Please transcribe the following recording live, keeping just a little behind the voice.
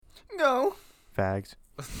No. Fags.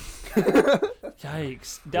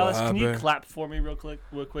 Yikes. Dallas, can you clap for me real quick?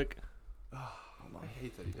 I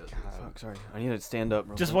hate that he does God, this. fuck, sorry. I need to stand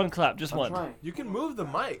up. Just one clap, just one. Trying. You can move the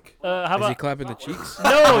mic. How Is he about... clapping the cheeks?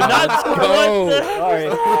 No, not... go. What the heck Sorry.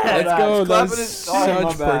 was that? Let's go. Clapping That's his- such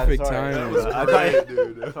my bad. perfect Sorry. timing. That was great,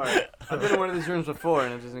 dude. Sorry. I've been in one of these rooms before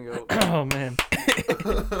and it doesn't go. Oh, man.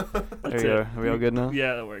 There you go. Are we all good now?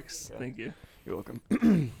 Yeah, that works. Yeah. Thank you. You're welcome.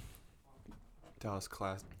 Dallas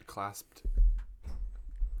clapped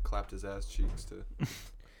his ass cheeks to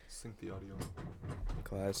sync the audio.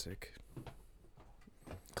 Classic.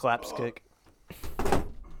 Claps kick.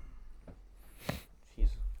 Jeez.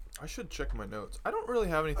 I should check my notes. I don't really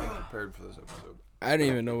have anything prepared for this episode. I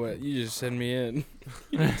didn't even know what. You just sent me in.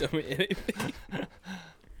 You didn't tell me anything.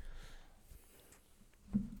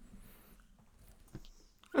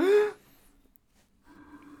 Oh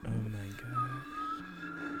my god.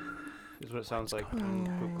 This is what it sounds like when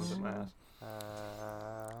poop comes up my ass.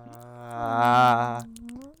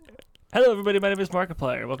 Hello, everybody. My name is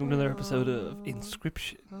Markiplier. Welcome to another episode of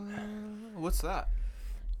Inscription. What's that?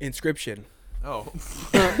 Inscription. Oh.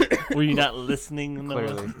 Were you not listening?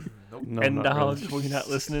 Clearly. Nope. No, And not dog, really. were you not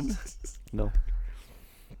listening? No.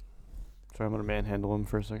 Sorry, I'm gonna manhandle him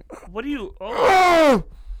for a second. What do you... Oh!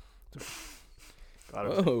 Got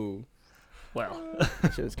it. Whoa. Well.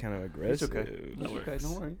 That shit was kind of It's aggressive. okay. That It's okay. works.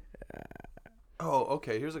 Don't worry. Oh,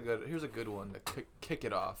 okay. Here's a good one to kick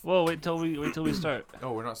it off. Whoa, wait till we start.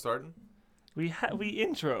 Oh, we're not starting? We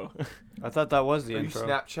intro. I thought that was the Are intro. you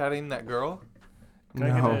Snapchatting that girl? Can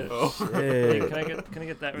I get a... Oh. Hey, Shit. can I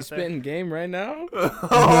get that You right there? spitting game right now?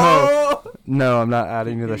 No, I'm not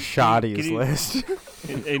adding to the Can shotties you- list.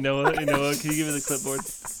 Hey Noah, can you give me the clipboard?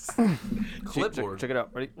 Clipboard. Check it out.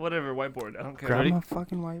 Ready? Whatever, whiteboard. I don't care. Grab Ready? my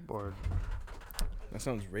fucking whiteboard. That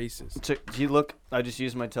sounds racist. Check. Do you look? I just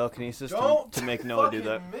used my telekinesis to make Noah do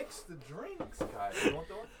that. Mix the drinks, guys. You want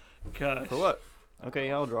that one? Gosh. For what? Okay,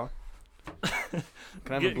 yeah, I'll draw. Can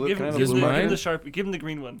I have a blue? Give Can I him have a blue mine? marker? the Sharpie. Give him the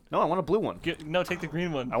green one. No, I want a blue one. No, take the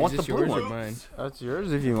green one. I want Is the this blue yours or one. mine? That's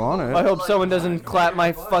yours if you want it. I hope someone doesn't clap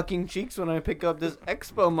my fucking cheeks when I pick up this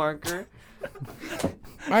expo marker.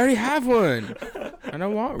 I already have one. I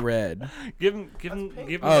don't want red. Give him Oh,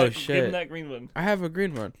 Give him shit. that green one. I have a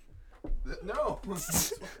green one. No. You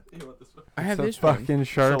want this one? I have It's a this one. fucking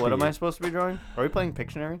Sharpie. So what am I supposed to be drawing? Are we playing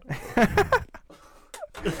Pictionary?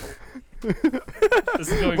 This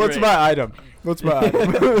is going What's great. my item? What's my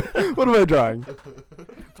item? What am I drawing?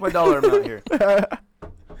 What's my dollar amount here?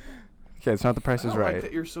 Okay, it's not the Price I is don't like Right.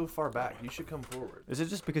 that you're so far back. You should come forward. Is it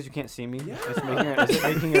just because you can't see me? Yeah. Is it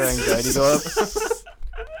making your anxiety go up?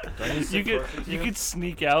 Do I need to sit You closer to could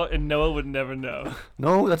snik out and Noah would never know.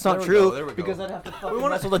 No, that's not There we true. go, there we go. Because I'd have to fucking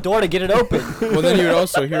wrestle the door to get it open. Well, then you would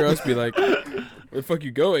also hear us be like, "Where the fuck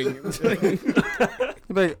you going?" You'd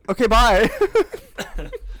be like, okay, bye.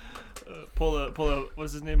 Pull a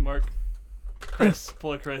what's his name? Mark. Chris.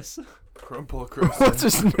 Pull a Chris. Crumple Chris. What's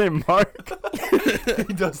his name, Mark?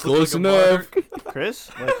 He does Close look like a enough. mark.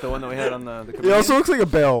 Chris? Like the one that we had on the He comedian? also looks like a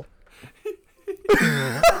Bill.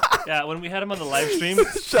 Yeah, when we had him on the live stream,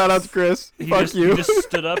 Shout out to Chris. Fuck he you. just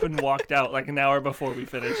stood up and walked out like an hour before we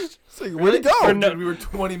finished. It's like, where'd he Or go? no- Dude, we were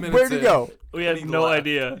 20 minutes Where'd he in. go? We had He no left.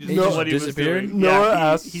 idea He just what he was disappeared? doing. Noah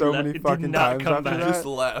Yeah, asked he so le- many did fucking not times come after back. that. Just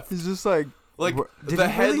left. He's just like, Like did the he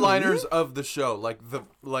really headliners leave? of the show,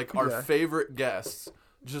 like our Yeah. favorite guests,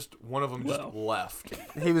 just one of them just Well. left.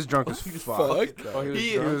 he was drunk as fuck. Fuck.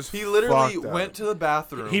 He was he literally fucked up. went to the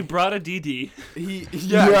bathroom. He brought a DD. He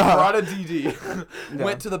Yeah. brought a DD,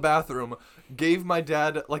 went to the bathroom, gave my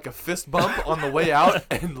dad like a fist bump on the way out,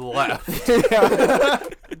 and left.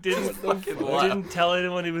 Didn't tell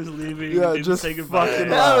anyone he was leaving. Yeah, didn't just say goodbye. fucking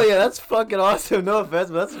Hell yeah, that's fucking awesome. No offense,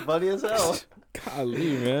 but that's funny as hell.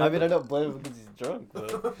 Golly, man. I mean, I don't blame him because he's drunk,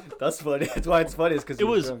 but that's funny. That's why it's funny, is because It he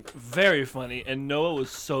was was drunk. very funny, and Noah was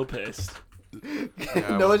so pissed.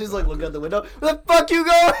 Yeah, Noah just like looked out the window. Where the fuck you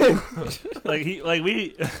going?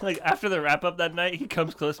 Like after the wrap up that night, he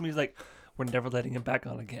comes close to me. He's like, "We're never letting him back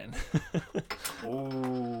on again."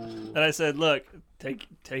 Ooh. And I said, "Look, take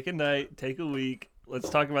a night, take a week. Let's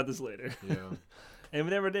talk about this later." Yeah. And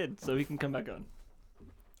we never did, so he can come back on.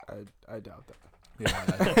 I doubt that.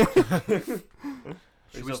 Yeah.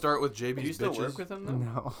 Should we start with JB's Do you still bitches? work with him though?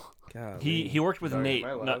 No. Golly. He worked with Sorry, Nate. am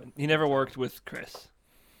I No, loud? he never worked with Chris.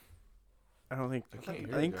 I don't think. I can't hear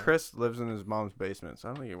I think you guys. Chris lives in his mom's basement, so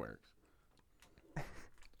I don't think it works.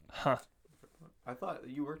 Huh. I thought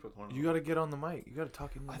you worked with one of them. You got to get on the mic. You got to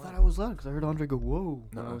talk in the I mic. thought I was loud because I heard Andre go, whoa,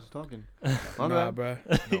 when I No. was talking. Nah, bro.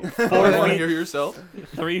 No. Four You want to feet. hear yourself?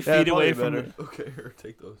 3 Yeah, feet away from probably the... Okay, here,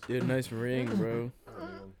 take those. Dude, nice ring, bro.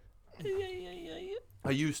 I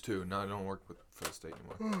used to. Now I don't work for the state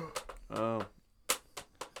anymore.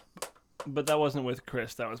 But that wasn't with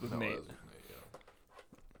Chris. That was with No, Nate. that was with Nate, yeah.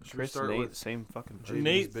 Should we Chris, start Nate, with same fucking person. JB's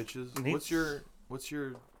Nate- bitches? Nate's- What's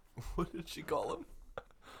your what did she call them?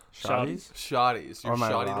 Shotties. Shotties. Your Or my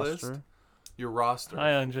shoddy roster. list. Your roster.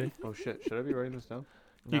 Hi, Andre. Oh shit, should I be writing this down?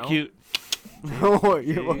 You cute. No,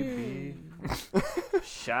 you JB.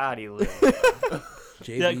 Shoddy list.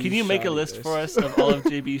 Yeah, can you make a list for us of all of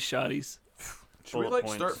JB's shotties? Should we Bullet like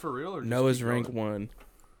points. start for real or just Noah's keep rank going?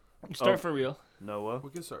 1. Start Oh. for real. Noah. We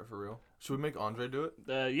can start for real. Should we make Andre do it?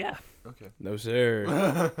 Yeah. Okay. No,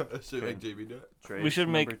 sir. Should we make JB do it Trace, We should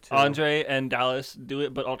number make 2. Andre and Dallas do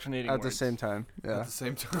it, but alternating at the words. same time. at Yeah. the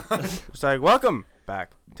same time? It's like, welcome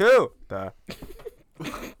back to the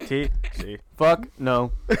TC. Fuck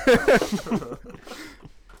no.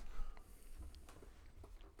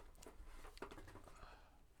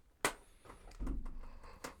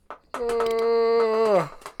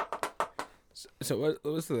 So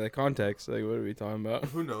what's the context? Like, what are we talking about?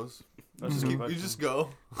 Who knows? That's Just a good you question. just go.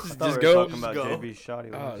 I thought just we go. were talking about Just go. JB's shoddy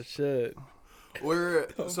list. Oh shit.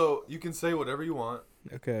 So you can say whatever you want.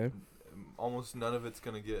 Okay. Almost none of it's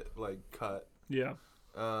gonna get like cut. Yeah.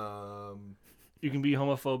 You You can be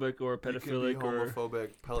homophobic or can be pedophilic or homophobic,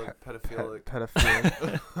 pedophilic.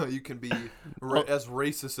 Pedophile. You can be as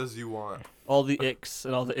racist as you want. all the icks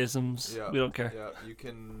and all the isms. Yeah. We don't care. Yeah, you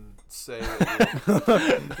can say.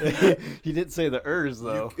 He didn't say the ers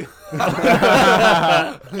though. You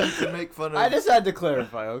can make fun of. I just had to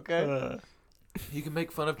clarify, okay? You can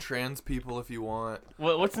make fun of trans people if you want.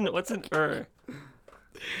 What's an Oh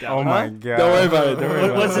my god. Don't worry about it. Don't worry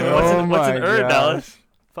about What's it. an what's an my Dallas?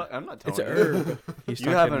 Fuck, I'm not It's telling a you. herb. He's You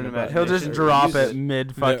talking have an about He'll just imagination. drop Use it it.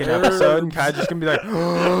 mid fucking The episode, and Kai just gonna be like,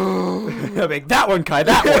 He'll be like, that one, Kai,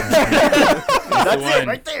 that one. That's it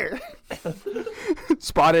right there.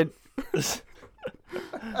 spotted.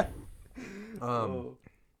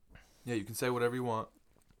 Yeah, you can say whatever you want.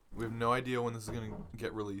 We have no idea when this is gonna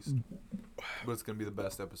get released, but it's gonna be the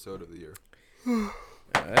best episode of the year. All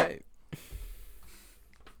right.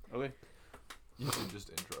 Okay. You should just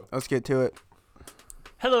intro. Let's get to it.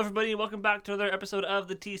 Hello, everybody, and welcome back to another episode of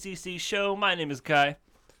the TCC Show. My name is Kai.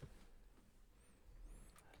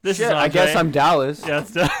 This is Shit, Andre. I guess I'm Dallas. Yeah,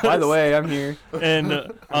 it's Dallas. By the way, I'm here.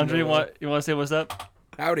 And Andre, you want to say what's up?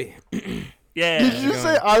 Howdy. Yeah. Did you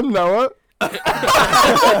say I'm Noah?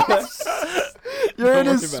 You're in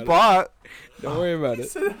Don't his worry about spot. Don't worry about He it.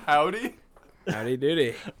 said howdy. Howdy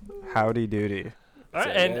doody. Howdy doody. All right, What's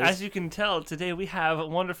up, and guys? as you can tell, today we have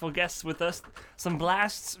wonderful guests with us. Some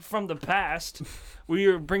blasts from the past. We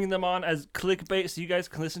are bringing them on as clickbait, so you guys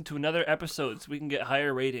can listen to another episode, so we can get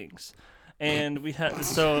higher ratings. And we have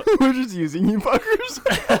so We're just using you fuckers.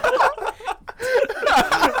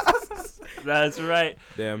 that's right.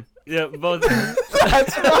 Damn. Yeah, both.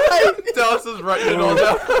 That's right. Dallas is writing it all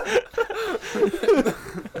down.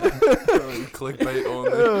 Clickbait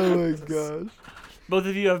only. Oh my gosh. Both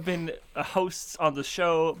of you have been hosts on the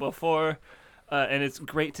show before, and it's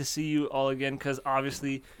great to see you all again because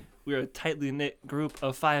obviously we're a tightly knit group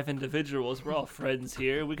of 5 individuals. We're all friends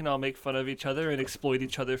here. We can all make fun of each other and exploit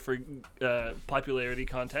each other for popularity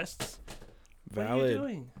contests. What are you Valid.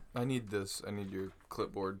 doing? I need this. I need your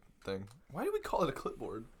clipboard thing. Why do we call it a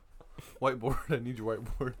clipboard? Whiteboard. I need your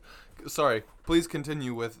whiteboard. Sorry. Please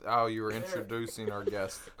continue with how you were introducing our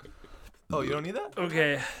guest. Oh, you don't need that?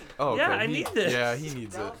 Okay. Oh, okay. Yeah, I need this. Yeah, he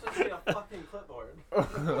needs it.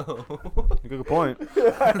 Good point.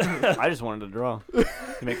 I just wanted to draw. To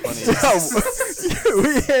make fun of you.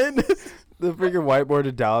 We hit the freaking whiteboard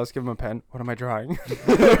to Dallas. Give him a pen. What am I drawing?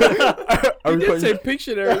 Are You we did say playing?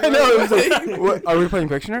 Pictionary. I know. It was like, what, are we playing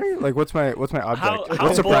Pictionary? Like, what's my object? How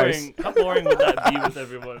What's the price? boring? How boring would that be with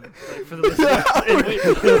everyone? Like for the listeners,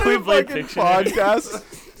 if we played Fucking Pictionary.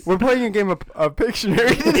 podcast. We're playing a game of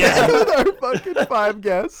Pictionary today Yeah. with our fucking 5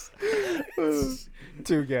 guests.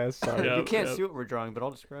 2 guests. Sorry. Yeah. You can't Yep. see what we're drawing, but I'll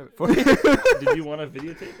describe it for you. Did you want to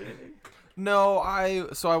videotape anything? No, I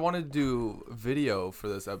wanted to do video for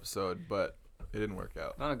this episode, but it didn't work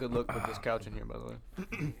out. Not a good look with this couch in here, by the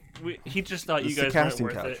way. He just thought It's you the guys weren't casting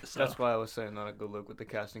worth couch. it. So. That's why I was saying not a good look with the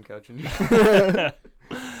casting couch in here.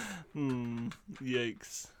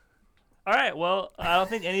 Yikes. All right. Well, I don't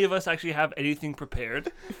think any of us actually have anything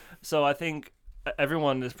prepared. So I think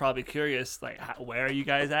everyone is probably curious, like, where are you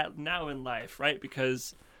guys at now in life, right?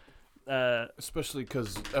 Because, Especially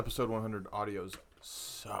because episode 100 audios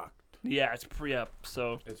sucked. yeah, it's pre-up,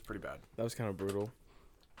 so It's pretty bad. That was kind of brutal.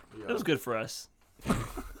 Yeah. it was good for us.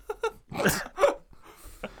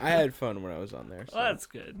 I had fun when I was on there. So. Well, that's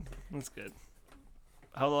good. That's good.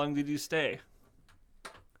 How long did you stay?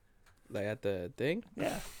 Like at the thing,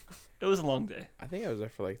 Yeah. It was a long day. I think I was there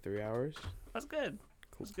for like 3 hours. That's good.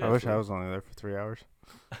 Cool. That's good. I wish I was only there for 3 hours.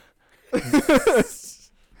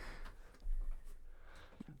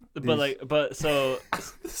 So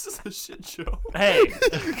This is a shit show. hey,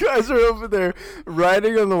 You guys are over there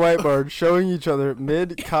writing on the whiteboard, showing each other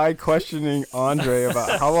mid-Kai questioning Andre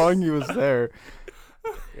about how long he was there.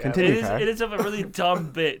 Continue, Kai. it is of a really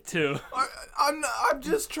dumb bit too. I'm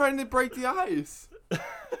just trying to break the ice.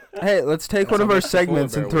 Hey, let's take That's one of how our much the polar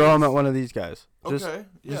segments bear and throw them weighs. at one of these guys. Just, Okay.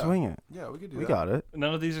 Yeah. just wing it. Yeah, we could do We that. got it.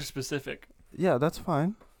 None of these are specific. Yeah, that's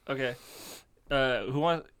fine. Okay. Who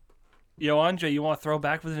wants? Yo, Andre, you want to throw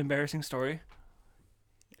back with an embarrassing story?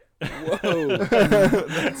 Whoa.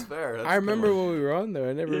 That's fair. That's I remember good. when we were on there.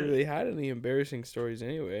 I never Yeah. really had any embarrassing stories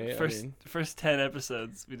anyway. First 10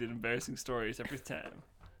 episodes, we did embarrassing stories every time.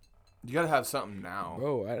 You gotta have something now.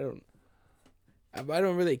 Bro, I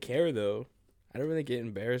don't really care though. I don't really get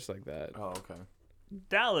embarrassed like that. Oh, okay.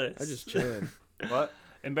 Dallas. I'm just chilling. What?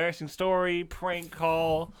 Embarrassing story, prank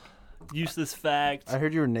call, useless fact. I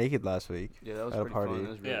heard you were naked last week. Yeah, that was At a pretty party. fun. That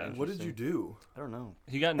was really Yeah. What did you interesting. do? I don't know.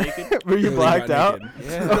 He got naked. Were you Really blacked got out? naked.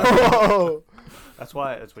 Yeah. Oh. That's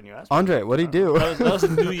when you asked me. Andre, what would he do? That was a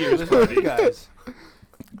New Year's This was party. you guys.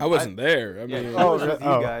 I wasn't there. I Yeah, mean, I was with you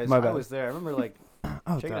oh, guys. my I bad. was there. I remember like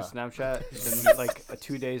Oh, checking a duh. Snapchat and like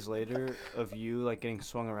 2 days later of you like getting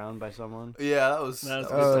swung around by someone. Yeah, that was That's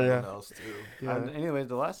that was good. something Oh, yeah. else too. Yeah. Anyways,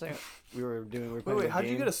 the last thing we were Wait, playing a how'd you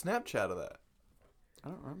game. get a Snapchat of that? I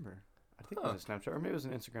don't remember. I think Huh. it was a Snapchat, or maybe it was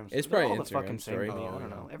an Instagram. It's They're probably all the fucking Instagram same story. to me. I Oh, don't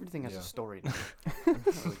yeah. know. Everything has Yeah. a story now. I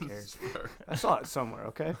don't really care. I saw it somewhere.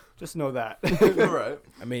 Okay, just know that. All right.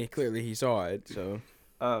 I mean, clearly he saw it. So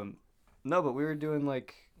No, but we were doing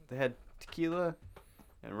like they had tequila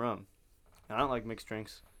and rum, and I don't like mixed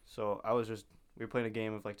drinks, so we were playing a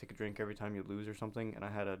game of like take a drink every time you lose or something, and I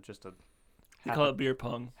had just a You call it beer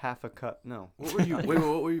pong. half a cup. No, What were you? Wait,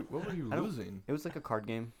 what were you I don't- losing? it was like a card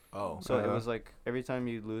game. Oh. So it was like every time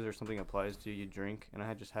you lose or something applies to you, you drink, and I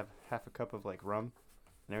had just have half a cup of like rum,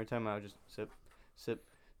 and every time I would just sip,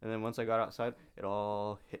 and then once I got outside, it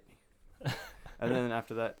all hit me, and then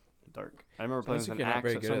after that, dark. I remember playing sounds with like an you're not axe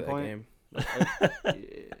very at good some at that point. game.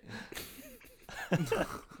 Yeah.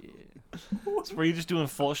 So were you just doing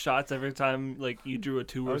full shots every time like you drew a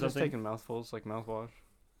 2 I or was just something? taking mouthfuls, like mouthwash.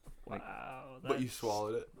 like- Wow. But you that's-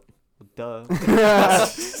 swallowed it. Duh.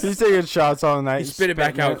 He's taking shots all night. You spit it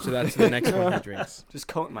back out, so that's the next one he drinks. Just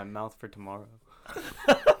coat in my mouth for tomorrow.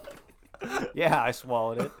 Yeah, I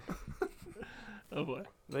swallowed it. Oh boy.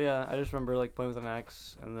 But yeah, I just remember like playing with an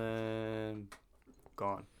axe and then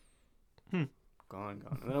gone. Gone.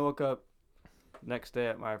 And then I woke up next day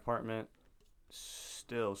at my apartment,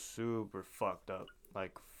 still super fucked up.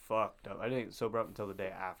 Like fucked up. I didn't get sober up until the day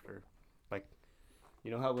after. Like,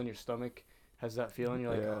 you know how when your stomach has that feeling,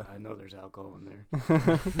 you're like, Yeah. oh, I know there's alcohol in there.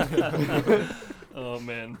 Oh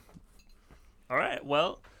man. All right.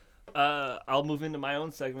 Well, I'll move into my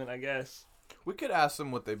own segment, I guess. We could ask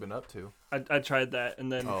them what they've been up to. I tried that,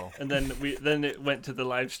 and then Oh. then it went to the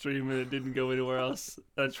live stream, and it didn't go anywhere else.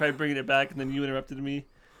 I tried bringing it back, and then you interrupted me.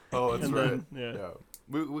 Oh, that's and right. then, yeah. Yeah.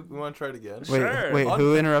 We want to try it again. Wait, Sure. wait,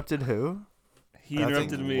 who interrupted who? He I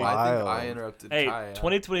interrupted think- me. I think I Wild. interrupted Hey, Kai.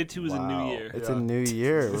 2022 is a new Wow. year. It's Yeah. a new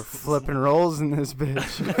year. We're flipping rolls in this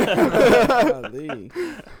bitch. Golly.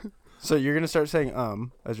 So you're gonna start saying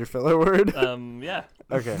as your filler word? Yeah.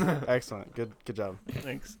 Okay, excellent. Good job.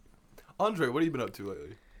 Thanks. Andre, what have you been up to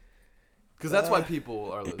lately? Because that's why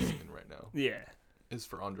people are listening right now. Yeah. Is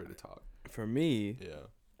for Andre to talk. For me,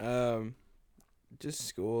 Yeah. just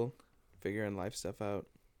school, figuring life stuff out.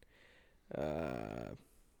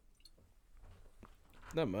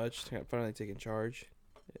 Not much. Finally taking charge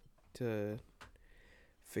to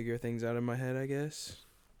figure things out in my head, I guess.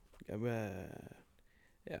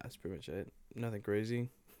 Yeah, that's pretty much it. Nothing crazy.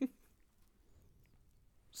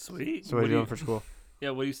 Sweet. So what are you doing for school?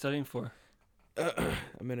 Yeah. What are you studying for?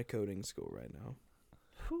 I'm in a coding school right now.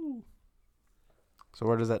 Whew. So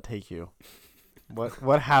where does that take you?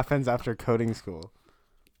 What happens after coding school?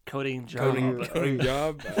 Coding job. Coding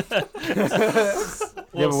job.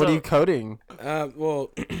 Yeah, but what are you coding?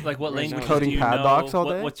 Well, Like what Right now, language coding do you padlocks know? all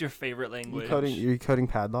day? What's your favorite language? You're coding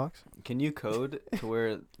padlocks? Can you code to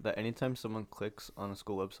where that anytime someone clicks on a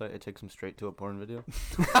school website, it takes them straight to a porn video?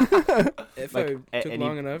 if Like, I took any-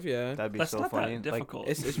 long enough, yeah. That'd be That's so not funny. that difficult.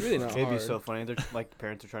 It's really not It'd hard. be so funny. They're like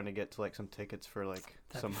parents are trying to get to like some tickets for like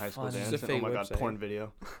That'd some be high school funny. dance. It's a and, oh fake my god, website. porn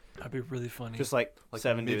video. That'd be really funny. Just like, Like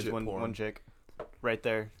 7 dudes, midget one porn. chick, right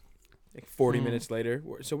there. Like 40 Mm. minutes later.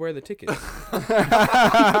 So where are the tickets?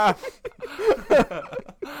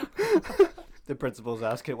 The principal's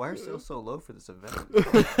asking, "Why are sales so low for this event?"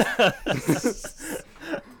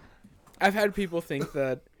 I've had people think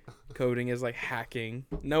that coding is like hacking.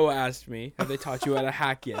 Noah asked me, "Have they taught you how to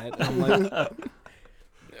hack yet?" And I'm like,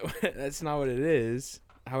 That's not what it is.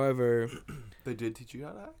 However, They did teach you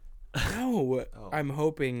how to act? no, Oh. I'm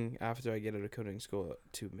hoping after I get out of coding school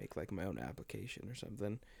to make like my own application or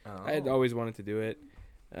something. Oh. I had always wanted to do it.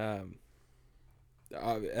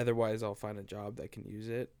 Otherwise, I'll find a job that can use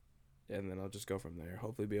it, and then I'll just go from there.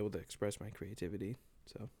 Hopefully, be able to express my creativity.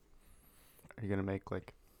 So, Are you gonna make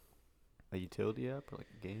like a utility app or like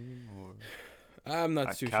a game or? I'm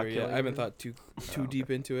not A too sure yet. I haven't calculator? thought too deep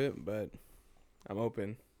into it, but I'm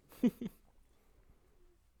open.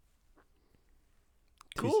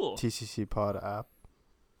 Cool. TCC Pod app.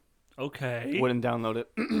 Okay. Wouldn't download it.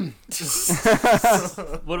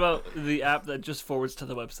 What about the app that just forwards to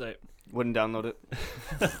the website? Wouldn't download it.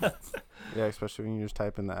 Yeah, especially when you just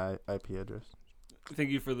type in the IP address. Thank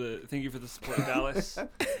you for the support, Dallas.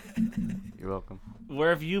 You're welcome. Where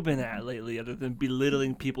have you been at lately, other than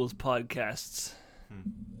belittling people's podcasts?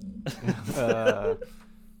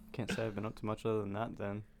 Can't say I've been up to much other than that.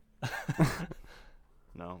 Then.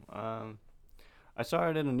 No. I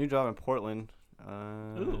started a new job in Portland.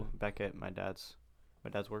 Ooh. Back at my dad's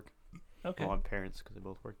work. Okay. Well, my parents, because they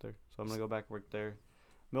both work there. So I'm gonna go back and work there.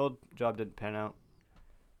 My old job didn't pan out.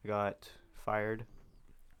 I got fired.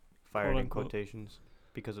 Fired in unquote. quotations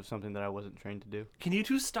because of something that I wasn't trained to do. Can you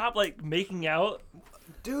two stop like making out?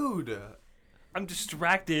 Dude. I'm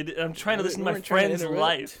distracted. I'm trying to We listen to my weren't trying to friend's interrupt.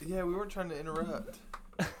 life. Yeah, we weren't trying to interrupt.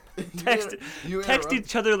 Text You text interrupt-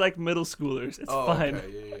 each other like middle schoolers. It's Oh, fine.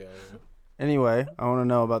 okay. Yeah. Anyway, I want to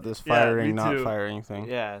know about this Yeah, firing, me not too. firing thing.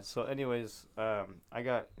 Yeah. So, anyways, I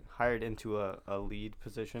got hired into a lead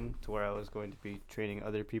position to where I was going to be training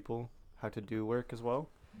other people how to do work as well.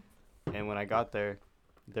 And when I got there,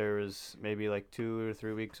 there was maybe like 2 or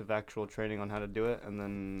 3 weeks of actual training on how to do it, and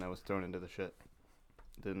then I was thrown into the shit.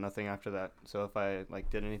 Did nothing after that. So if I like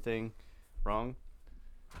did anything wrong,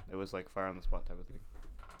 it was like fire on the spot type of thing.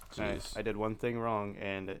 Jeez. I did one thing wrong,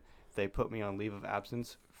 and they put me on leave of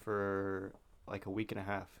absence for like a week and a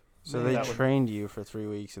half. So they That would- trained you for 3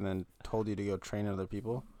 weeks and then told you to go train other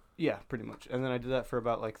people? Yeah, pretty much. And then I did that for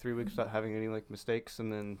about like 3 weeks without having any like mistakes.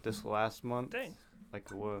 And then this last month, Dang. like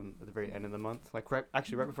the one at the very end of the month, like right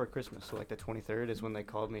before Christmas, so like the 23rd is when they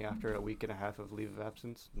called me after a week and a half of leave of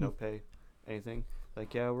absence, no pay, anything.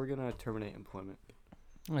 Like, yeah, we're gonna terminate employment.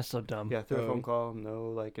 That's so dumb. Yeah, through a Oh. phone call, no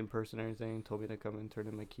like in person or anything. Told me to come and turn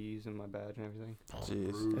in my keys and my badge and everything.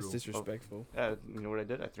 Jeez. Brutal. That's disrespectful. You know what I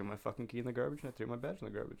did? I threw my fucking key in the garbage and I threw my badge in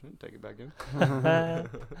the garbage and take it back in. Uh,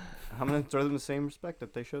 I'm gonna throw them the same respect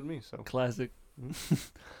that they showed me. So Classic.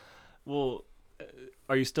 Well,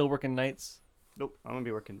 are you still working nights? nope, I'm gonna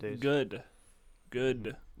be working days. Good.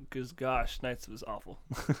 Because gosh, nights was awful.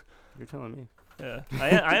 You're telling me. Yeah,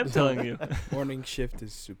 I am telling you. Morning shift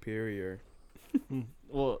is superior.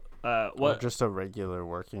 Well, Or what? just a regular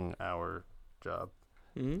working hour job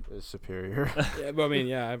Mm-hmm. is superior. Yeah, but I mean,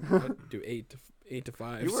 yeah, I do 8 to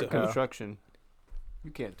 5. You work so. construction.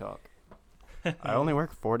 You can't talk I only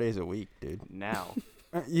work 4 days a week, dude. now.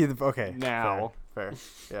 Okay. Now. Fair.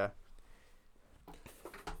 Yeah.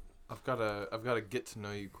 I've got a get to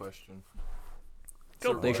know you question.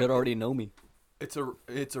 Go It's for a- it. should already know me. It's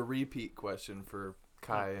a repeat question for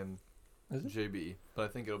Kai and Is it? JB, but I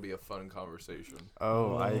think it'll be a fun conversation.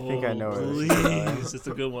 Oh, I think I know where this is going. Please, it's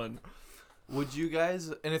a good one. Would you guys?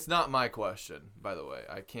 And it's not my question, by the way.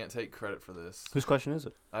 I can't take credit for this. Whose question is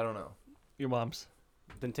it? I don't know. Your mom's.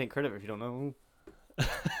 Then take credit if you don't know.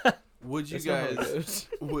 Would you That's not how it guys? goes.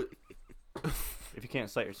 Would If you can't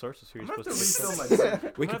cite your sources, who are I'm you gonna have supposed to to refill my drink.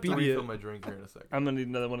 I'm gonna have to Wikipedia. refill my drink here in a second. I'm gonna need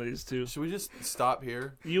another one of these too. Should we just stop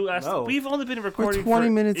here? You asked. No. We've only been recording 20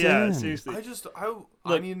 for, minutes yeah, in. seriously. I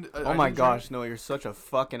Look, need. Oh my gosh, no, you're such a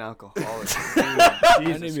fucking alcoholic. I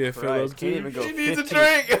Jesus need me a fill Christ, up can't too. even go He needs a 15,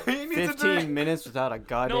 drink. He needs a 15 drink. minutes without a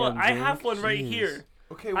goddamn no, I drink. have one right Jeez. here.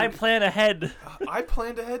 Okay, I plan ahead I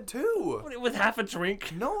planned ahead too. with half a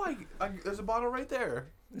drink. No, I there's a bottle right there.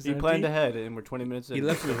 Is You it planned empty? ahead, and we're 20 minutes in. He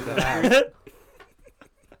left me with that.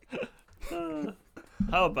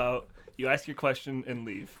 How about you ask your question and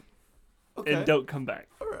leave, Okay. and don't come back.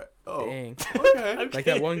 All right. Oh. Dang. Okay. Like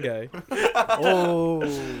that one guy. Oh.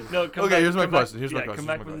 No, come Okay, back. here's my come back. question, here's my Yeah, question,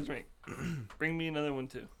 Come back here's my with a drink. Bring me another one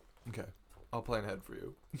too. Okay. I'll plan ahead for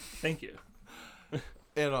you. Thank you.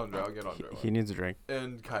 And Andre, I'll get Andre. He needs a drink.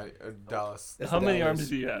 And Kai, Dallas. That's How many Dallas. arms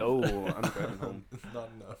do you have? No, I'm driving home. Not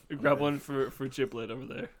enough. Grab one for Chiplet over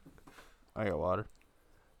there. I got water.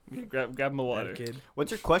 Yeah, grab him a water. That kid.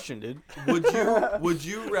 What's your question, dude? Would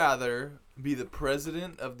you rather be the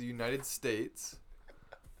president of the United States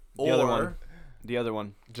The other one. The other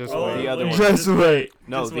one. Just Oh, wait. The other wait, one. Just wait.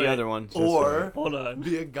 No, Just the wait. other one. or Hold on.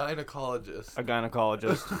 be a gynecologist? A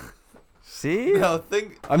gynecologist. See? Now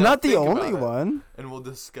I'm now not the think only about it, one. and we'll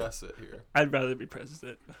discuss it here. I'd rather be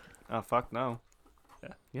president. Oh fuck no. Yeah.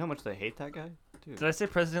 You know how much they hate that guy, dude. Did I say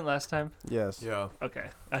president last time? Yes. Yeah. Okay.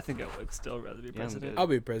 I think I would still rather be Yeah, president. I'll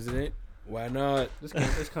be president. Why not?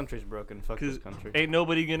 This country's broken. Fuck this 'Cause country. Ain't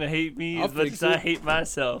nobody gonna hate me I'll as much fix as I it. hate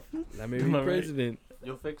myself. Let me be Am I right? president.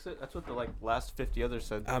 You'll fix it. That's what the last 50 others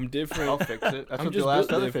said. I'm different. I'll fix it. That's I'm what the just last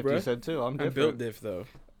built other diff, 50 bruh. said too. I'm I'm different. built diff though.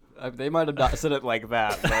 They might have not said it like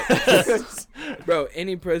that, but Bro,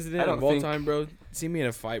 any president I don't of all think- time, bro, see me in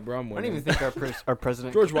a fight, bro, I'm I don't winning. even think our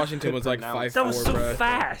president. George Washington could was like pronounce- 5'4", That was so bro.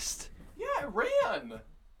 fast. Yeah, I ran.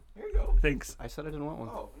 Here you go. Thanks. I said I didn't want one.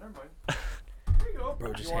 Oh, never mind. Here you go.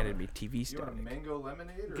 Bro just You want handed me TV You want static. a mango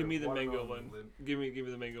lemonade or Give me the mango watermelon one. lin- Give me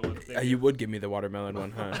the mango one. Thank You would give me the watermelon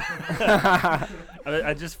one, huh?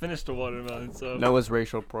 I just finished a watermelon, so Noah's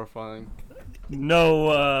racial profiling.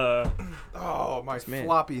 no. Oh, my This man-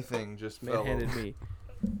 floppy thing just Man fell. handed me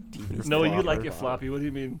TV No, you static. like it floppy. What do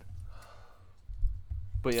you mean?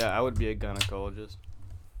 But yeah, I would be a gynecologist.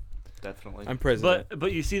 Definitely. I'm president.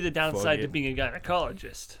 But you see the downside to it. being a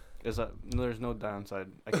gynecologist. There's no downside.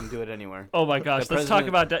 I can do it anywhere. Oh my gosh, The let's talk president-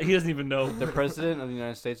 about that. He doesn't even know. The president of the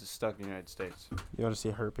United States is stuck in the United States. You want to see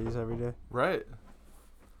herpes every day? Right.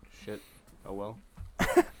 Shit. Oh well.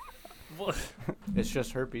 What? It's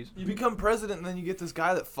just herpes. You become president, and then you get this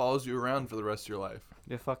guy that follows you around for the rest of your life.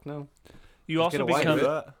 Yeah, fuck no. You Just also get a wife. Do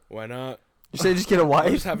become that. Why not? You say just get a I'll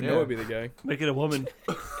wife? just have Yeah. Noah be the guy. make it a woman.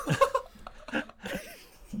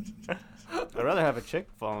 I'd rather have a chick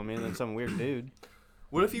follow me than some weird dude.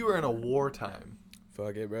 What if you were in a wartime?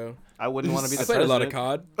 Fuck it, bro. I wouldn't want to be the I played a lot of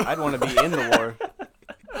president. COD. I'd want to be in the war.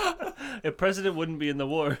 If president wouldn't be in the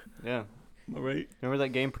war, Yeah. am I right? Remember that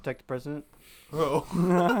game, Protect the President?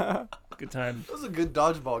 Oh, Good time. that was a good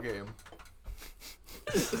dodgeball game.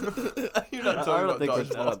 You're not talking about I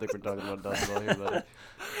dodgeball. don't think we're talking about dodgeball here, buddy.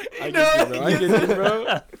 I get you, bro. I get you,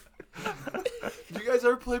 bro. Did you guys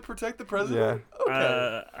ever play Protect the President? Yeah.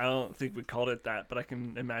 Okay. I don't think we called it that, but I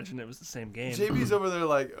can imagine it was the same game. JB's over there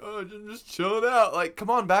like, oh, just chilling out. Like, come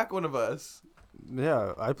on back, one of us.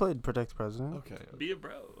 Yeah, I played Protect the President. Okay. Be a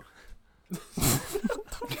bro.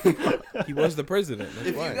 He was the president. That's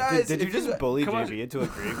If you why. guys, Did you if just bully come on. JB into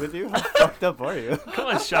agreeing with you? How fucked up are you? Come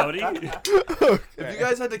on, Shouty. if you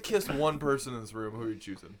guys had to kiss one person in this room, who are you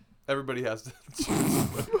choosing? Everybody has to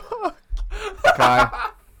choose. Kai.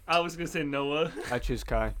 I was gonna say Noah. I choose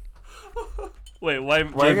Kai. Wait, why?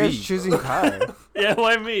 Why are you guys JB. choosing Kai? Yeah,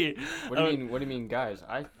 why me? What do you mean? What do you mean, guys?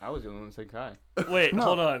 I was the only one that said Kai. Wait, No.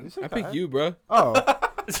 hold on. You said I Kai? picked you, bro. Oh,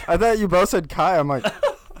 I thought you both said Kai. I'm like,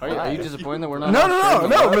 Are you disappointed that we're not? no, all no, sharing no, the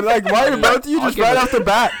no. love? But like, why are both of you I'll just give right it- off the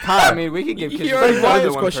bat, Kai? I mean, we could give You kids already more know than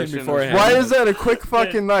this one question person. beforehand. Why is that a quick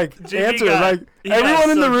fucking like JB answer? got- Like he got everyone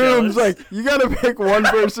in so the room's jealous. like, you gotta pick one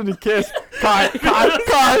person to kiss. Kai, Kai,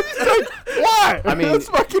 Kai. It's like, why? I mean, that's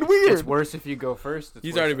fucking It's weird. worse if you go first. It's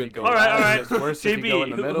He's worse already if you been go going. All right, last. all right. It's worse if you go in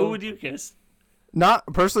JB, the middle. who would you kiss? Not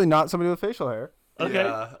personally, not somebody with facial hair. Okay.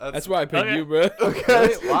 Yeah, That's why I picked Okay. you, bro.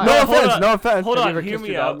 Okay. Why? No Hold offense. on. No offense. Hold Have on, you ever hear kissed me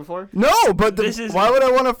your dog out. before? No, but This is- why would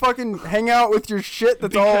I want to fucking hang out with your shit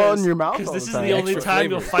that's all in your mouth? Because all this the is time? the only Extra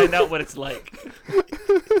time you'll flavor. find out what it's like.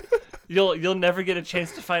 You'll never get a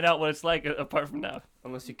chance to find out what it's like apart from now.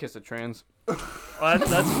 Unless you kiss a trans. Well,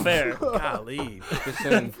 that's fair. Golly. Just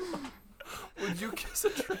saying. Would you kiss a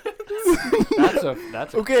trans?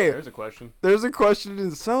 That's a Okay. There's a question. There's a question in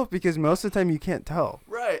itself because most of the time you can't tell.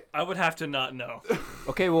 Right. I would have to not know.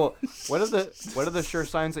 Okay, well, what are the sure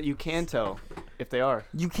signs that you can tell if they are?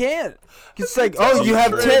 You can't. It's like, oh, you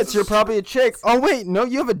have tits. You're probably a chick. Oh wait, no,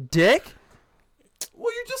 you have a dick.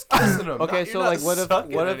 Well, you're just kissing them. Okay, not, so, you're like, not what if-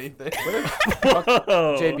 sucking what if- anything?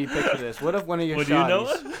 Whoa. JB, picture this. What if one of your Would you know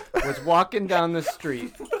shotties was walking down the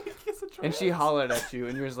street and she hollered at you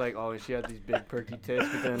and you was like, oh, she had these big perky tits,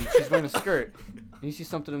 but then she's wearing a skirt and you see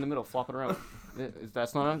something in the middle flopping around.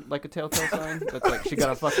 That's not like a telltale sign? That's like she got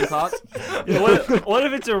a fucking cock? What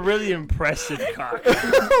if it's a really impressive cock?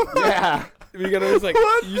 Yeah. You gotta just like,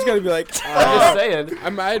 you just gotta be like, I'm just saying.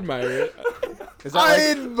 I admire it. Is that I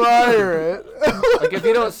like, admire it. like if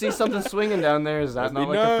you don't see something swinging down there, is that That'd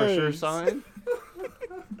not be like a for sure nice. sign?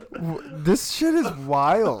 This shit is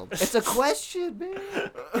wild. It's a question,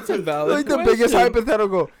 man. It's a valid Like the biggest question.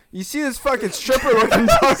 hypothetical. You see this fucking stripper looking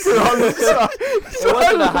fucker on the side, It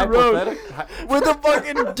wasn't a side of the road hypothetical. with a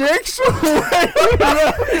fucking dick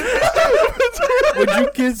swinging. Would you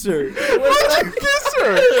kiss her? Would you kiss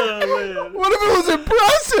her? Oh, man. What if it was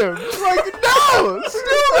impressive? Like, no,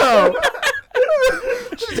 still no.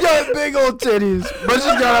 She's got big old titties, but she's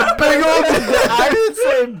got a big old titty. I didn't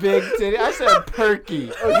say big titty. I said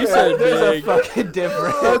perky. You said There's big. a fucking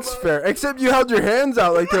difference. That's fair. Except you held your hands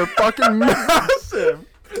out like they're fucking massive.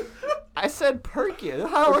 I said Perky.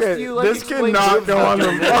 How else do you like this explain cannot boob go on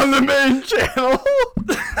fucking, the on the main channel.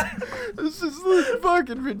 This is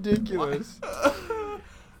fucking ridiculous.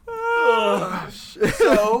 Oh,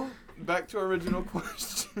 So, back to our original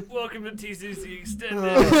question. welcome to TCC Extended.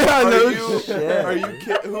 Yeah, Are no you? shit. Are you?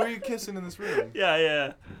 Who are you kissing in this room?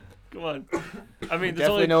 Yeah. Come on. I mean, there's Definitely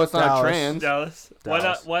only know it's not Dallas. trans. Dallas.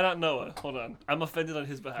 Dallas. Why not Noah? Hold on. I'm offended on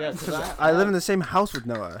his behalf. Yeah, 'cause I live in the same house with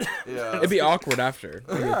Noah. Yeah. It'd be awkward after.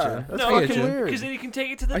 I get Yeah, you. that's No, I get fucking you. weird. Because then you can take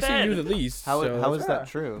it to the I bed. see you the least. How so is Yeah. that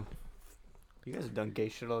true? You guys have done gay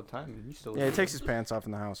shit all the time, and you still. Yeah, he takes his pants off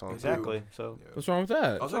in the house all the time. Exactly. So Yeah. What's wrong with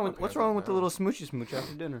that? I'll take my what's pants wrong off with the now. little smoochy smooch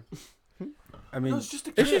after dinner? I mean, No, it's just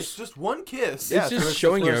a It's kiss. Just one kiss. It's just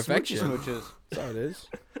showing your little smoochy affection. smooches. That's all it is.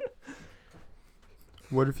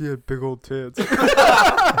 what if you had big old tits?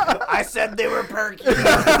 I said they were perky.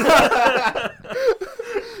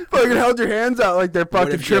 Fucking held your hands out like they're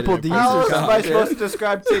fucking if you had triple a- D's How or else am I something. supposed to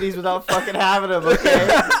describe titties without fucking having them?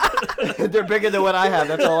 Okay, they're bigger than what I have.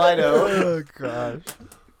 That's all I know. Oh gosh.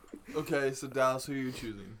 Okay, so Dallas, who are you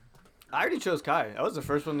choosing? I already chose Kai. I was the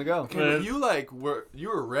first one to go. Okay, but you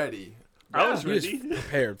were ready. I was He was ready.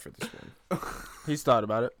 prepared for this one. He's thought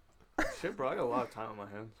about it. Shit, bro, I got a lot of time on my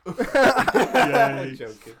hands. Yikes.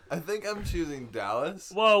 Joking. I think I'm choosing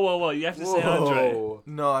Dallas. Whoa. You have to say Andre. Whoa.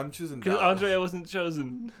 No, I'm choosing Because Dallas. Andre wasn't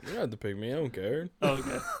chosen. You don't have to pick me. I don't care. Oh,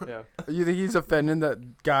 okay. Yeah. You think he's offended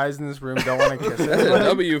that guys in this room don't want to kiss That's a him?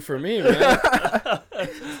 W for me, man.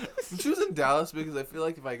 I'm choosing Dallas because I feel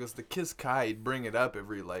like if I was to kiss Kai, he'd bring it up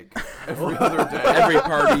every other day. Every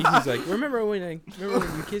party, he's like, remember when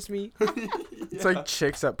you kissed me? It's like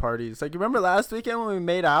chicks at parties. Like, you remember last weekend when we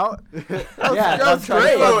made out? Yeah, that I'm was trying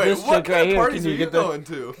great. to fuck Wait, this what chick kind right of here. parties Can are you you get the? going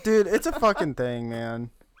to? Dude, it's a fucking thing, man.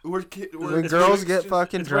 We're When It's girls where- get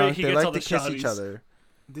fucking it's where drunk, he they gets like all to the kiss each shawties. other.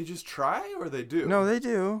 They just try or they do? No, they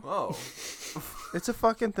do. Oh. It's a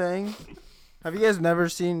fucking thing. Have you guys never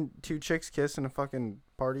seen two chicks kiss in a fucking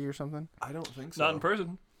party or something? I don't think so. Not in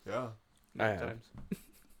person. Yeah. I have. Times.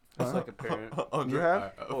 That's like a parent. Andre, You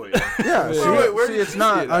have? Oh yeah. Yeah, Wait, see, wait, where see, did you it's see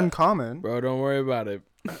not it at? uncommon. Bro, don't worry about it.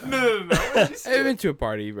 No. Where did you see I've it? been to a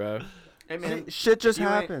party, bro. Hey man, Shit just you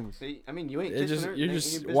ain't- happens. see, I mean, you ain't. It kissing just her, you're it ain't just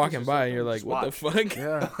any business walking or by and you're something, like, just what the watch.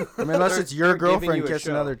 fuck? Yeah. I mean, unless it's your They're giving girlfriend you a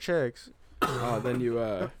kissing show. other chicks. Oh, then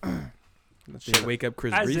you Shit, wake up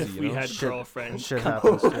Chris As Breezy, if you we know? had Shit. girlfriends. shit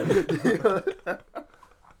happens. Too.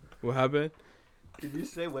 What happened? Did you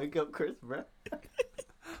say wake up, Chris, bro?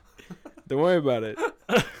 Don't worry about it.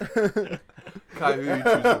 Kai, who are you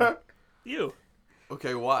choosing? You.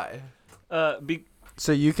 Okay, why?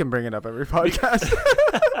 So you can bring it up every podcast.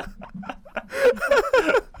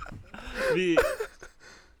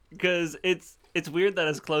 Because it's weird that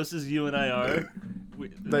as close as you and I are,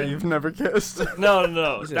 that you've never kissed.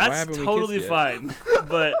 no, He said, "Why that's haven't we totally kissed yet?" fine.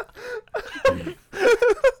 But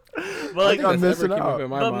I like think that's missing never came out. up in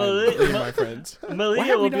my But mind. Mali- Me and my friends. Why Malia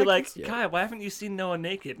have we will be not like, kissed yet? Kai, why haven't you seen Noah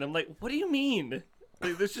naked? And I'm like, what do you mean?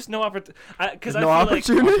 Like, there's just no opportunity. Because No I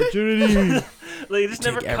feel opportunity. like it just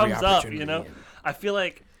never Take every comes up, you know. opportunity. I feel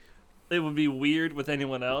like it would be weird with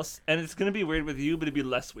anyone else, and it's gonna be weird with you, but it'd be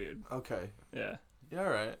less weird. Okay. Yeah, Yeah, all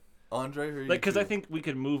right. Andre, who are you like because I choosing? think we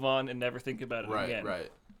could move on and never think about it again. Right.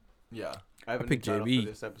 Yeah. I have a new picked title JB. for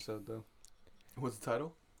this episode though. What's the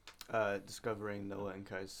title? Discovering Noah and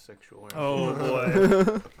Kai's sexual. Oh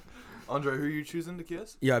boy. Andre, who are you choosing to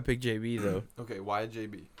kiss? Yeah, I picked JB though. Okay, why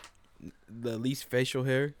JB? The least facial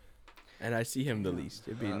hair, and I see him the least.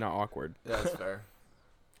 It'd be not awkward. Yeah, that's fair.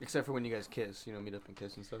 Except for when you guys kiss, meet up and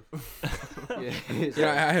kiss and stuff. yeah.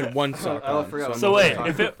 Yeah, I had one sock I on. forgot. I'm So not wait, gonna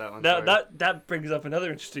if talk it that one, that, sorry. that brings up another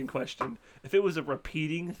interesting question. If it was a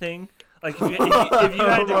repeating thing, like if you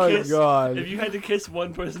had Oh to my kiss, god. if you had to kiss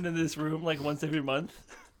one person in this room like once every month,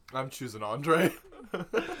 I'm choosing Andre.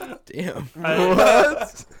 Damn.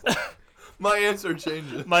 What? My answer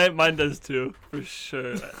changes. mine does too for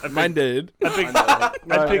sure. Mine did. I picked I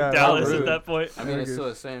Right, picked yeah, Dallas rude. at that point. I mean, it's Okay. still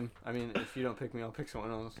the same. I mean, if you don't pick me, I'll pick someone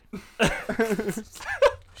else.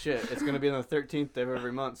 Shit, it's gonna be on the 13th of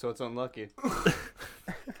every month, so it's unlucky.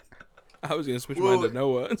 I was gonna switch Whoa. mine to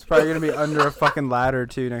Noah. It's probably gonna be under a fucking ladder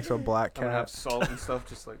too, next to a black I'm gonna have cat. salt and stuff,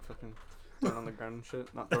 just like fucking throwing on the ground and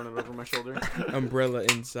shit, not throwing it over my shoulder. Umbrella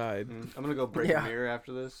inside. I'm gonna go break Yeah. a mirror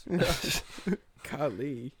after this.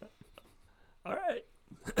 Golly. All right.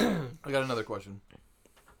 I got another question.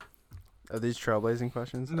 Are these trailblazing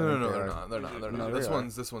questions? I No, think they they're are. not. They're not. They're No, not. they This are.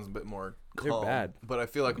 one's a bit more They're calm, bad. but I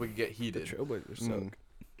feel like we could get The heated. Trailblazers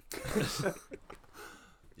suck.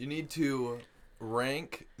 You need to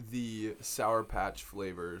rank the Sour Patch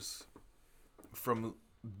flavors from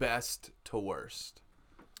best to worst.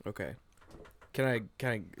 Okay. Can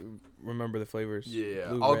I remember the flavors? Yeah,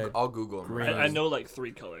 Blue, I'll red, I'll Google them. green. I know like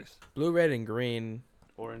 3 colors. blue, red, and green,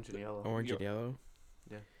 Orange and yellow. orange and yellow.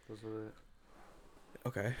 Yeah, those are it.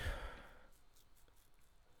 Okay.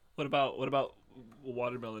 What about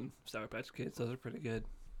watermelon Sour Patch Kids? Those are pretty good.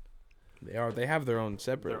 They are. They have their own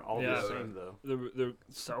separate. They're all Yeah. the same though. They're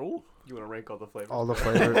so You want to rank all the flavors? All the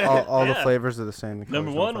flavors, all the Yeah. flavors are the same. The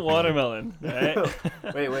number colors don't one, fucking watermelon.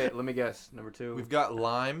 Right? Wait, let me guess. Number 2. We've got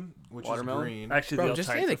lime, which Watermelon? is green. Actually, Bro, the just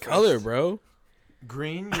say Altai the for color, first. bro.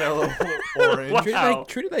 Green, yellow, orange. Wow.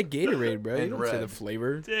 Treat it like Gatorade, bro. You And don't say the red.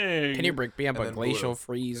 flavor. Dang. Can you break me up And a then glacial blue.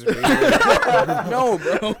 freeze? No,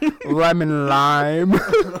 bro. Lemon lime,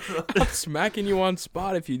 I'm smacking you on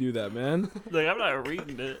spot if you do that, man. Like, I'm not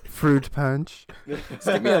reading it. fruit punch. Just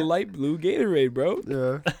give me a light blue Gatorade, bro.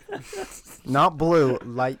 Yeah, not blue,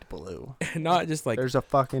 light blue. Not just like There's a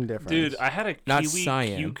fucking difference. Dude, I had a not kiwi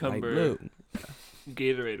cyan, light cucumber blue.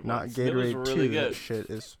 Gatorade not once. Gatorade It was really too. good. That shit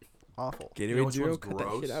is awful. Gatorade You know which Zero, one's cut that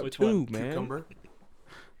gross? shit out Which too, one? man. Cucumber.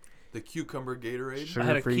 The cucumber Gatorade. Sure. I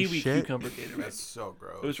had a Sugar-free kiwi shit? cucumber Gatorade. That's so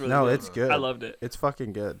gross. It was really No, good. it's good. I loved it. It's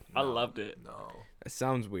fucking good. I loved it. No. That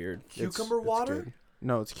sounds weird. It's- Cucumber it's water? good.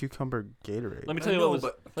 No, it's cucumber Gatorade. Let me I tell you know, what was.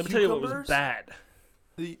 but Let me tell you what was cucumbers? bad.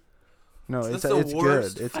 The No, That's it's the it's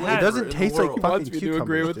worst good. It flavor doesn't in the taste like world. fucking Wants me to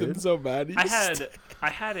agree cucumbers, with him dude. so bad. I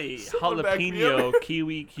had a Someone back me jalapeno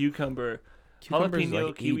kiwi cucumber. Cucumber's Jalapeno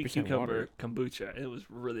like kiwi 80% cucumber water. kombucha. It was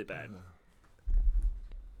really bad.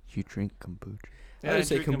 You drink kombucha. I would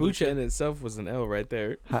say drink kombucha in itself was an L right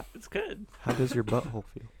there. It's good. How does your butthole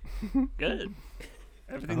feel? Good.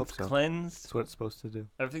 Everything's so. cleansed. That's what it's supposed to do.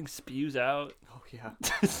 Everything spews out Oh yeah.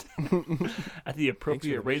 at the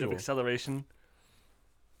appropriate the rate of visual. acceleration.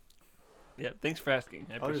 Yeah, thanks for asking.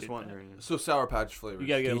 I I was appreciate just that. wondering. so Sour Patch flavors. You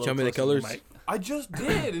gotta get Can a you tell little me the closer to colors? mic. I just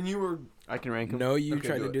did, and you were. I can rank them. No, you Okay,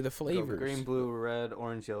 tried do to it. do the flavors. Green, blue, red,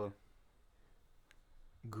 orange, yellow.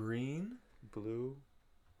 Green. Blue,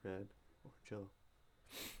 red, orange, yellow.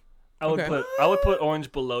 Okay. I would put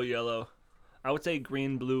orange below yellow. I would say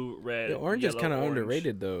green, blue, red. Yeah, orange is yellow, kind of orange.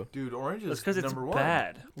 underrated though. Dude, orange That's is because it's number one.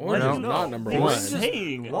 bad. Orange What is you not know? number What one. are Orange you is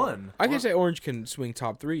saying? one. I can say orange can swing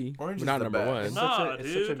top 3, Orange but is not the number best. one. It's, Nah, such a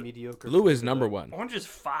dude. mediocre. Blue is flavor, number though. 1. Orange is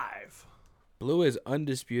 5. Blue is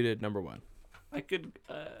undisputed number 1. I could.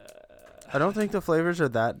 I don't think the flavors are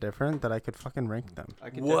that different that I could fucking rank them.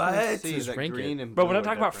 I can What? definitely see Just that rank green it. and Bro, blue we're not are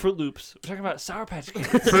talking about different. Fruit Loops. We're talking about Sour Patch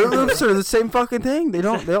Kids. Fruit Loops are the same fucking thing. They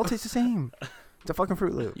all taste the same. It's a fucking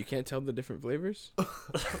Fruit Loop. You can't tell the different flavors?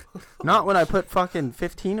 Not when I put fucking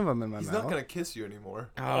 15 of them in my He's mouth. not gonna kiss you anymore.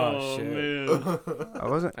 Oh, shit. man. I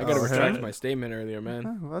wasn't. I gotta oh, retract him? my statement earlier, Oh,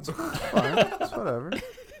 man. well, that's fine. That's whatever.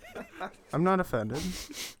 I'm not offended.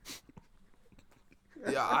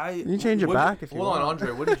 Yeah, You can change it what- back if you Hold want. on,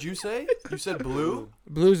 Andre. What did you say? You said blue.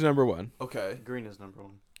 Blue's number 1. Okay, Green is number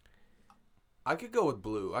 1. I could go with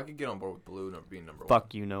blue. I could get on board with blue being number one.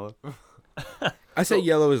 Fuck you, Noah. I say So-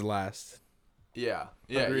 yellow is last. Yeah,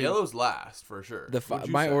 Agreed. yellow's last for sure. What'd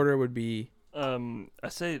you My say? order would be I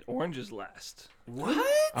say orange is last. What?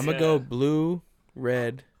 I'm gonna Yeah. go blue,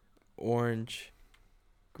 red, orange,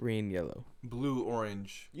 green, yellow. Blue,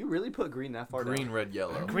 orange, You really put green that far green, down? red,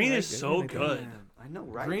 yellow. Green like is it. so Like it. good. Man, I know,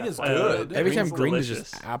 right? Green That's is why- good. Every time Green's green is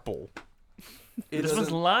delicious. just apple. It This one's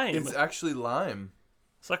doesn't- lime. It's actually lime.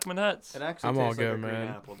 Suck my nuts. It actually I'm tastes all like good, a green man.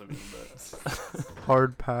 apple to me, but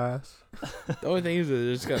Hard pass. The only thing is that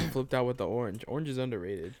it just got flipped out with the orange. Orange is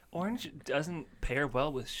underrated. Orange doesn't pair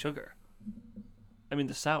well with sugar. I mean,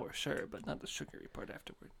 the sour, sure, but not the sugary part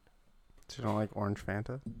afterward. So you don't like orange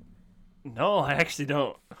Fanta? No, I actually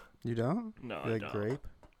don't. You don't? No, You I like don't. grape?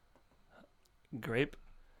 Grape?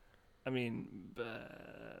 I mean,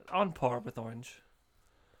 on par with orange.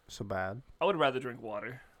 So bad. I would rather drink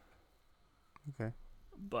water. Okay.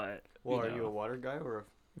 But, well, you are know. you a water guy or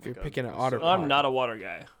If you're Like a- picking an a otter soda I'm pop. not a water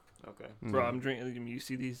guy. okay? Bro, Mm. I'm drinking. You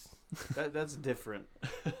see these? That's different.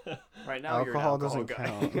 Right now, you're an Alcohol alcohol doesn't guy.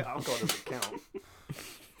 count. Alcohol doesn't count.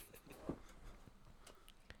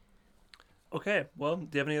 Okay, well, do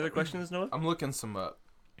you have any other questions, Noah? I'm looking some up.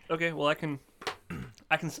 Okay, well, I can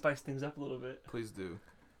spice things up a little bit. Please do.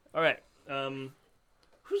 All right.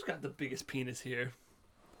 Who's got the biggest penis here?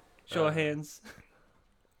 Show of hands.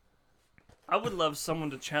 I would love someone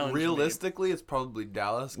to challenge me. Realistically, it's probably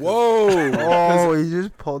Dallas. 'cause Whoa! Oh, you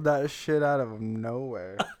just pulled that shit out of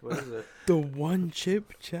nowhere. What is it? The one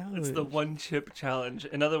chip challenge. It's the one chip challenge.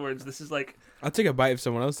 In other words, this is like I'll take a bite if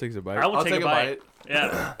someone else takes a bite. I will I'll take a bite.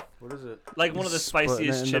 Yeah, What is it? like one of the Splitting it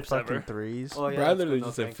spiciest into chips fucking ever. threes. Oh yeah. Bro, I that's literally good.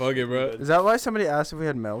 just No, said, thanks. "Fuck it, bro." Is that why somebody asked if we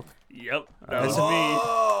had milk? Yep, that That's- was me.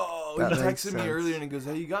 Oh, That he makes texted me sense. earlier and he goes,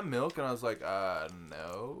 "Hey, you got milk?" And I was like,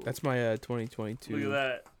 no. That's my 2022. Look at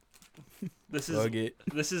that. This Plug is it.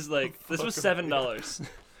 this is like this was $7.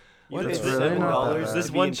 You That's paid really not that $7 bad. This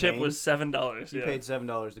to be one in chip pain? was $7. You Yeah. paid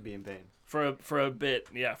 $7 to be in pain. For a bit,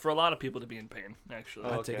 yeah, for a lot of people to be in pain, actually.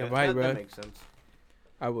 I'll take a that- bite, that bro. makes sense.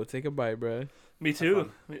 I will take a bite, bro. Me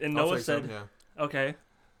too. And I'll Noah take some, said, yeah. "Okay,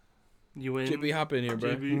 you win." Chippy, hop in here,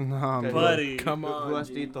 bro. JB. No, Okay. Buddy. Come Who on. has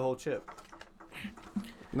to eat the whole chip?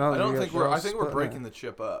 no. I don't you think got- we're. I y'all think we're split breaking that. the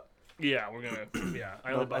chip up. Yeah, we're gonna. Yeah,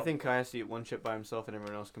 I think Kai has to eat one chip by himself, and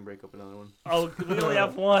everyone else can break up another one. Oh, we only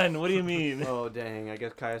have one. What do you mean? Oh dang! I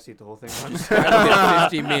guess Kai has to eat the whole thing. I'll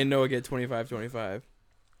get 50. Me and Noah get 25-25.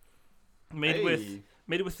 Made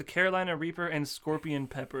with the Carolina Reaper and Scorpion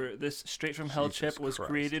Pepper, this straight from hell Jesus chip was Christ.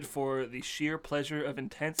 created for the sheer pleasure of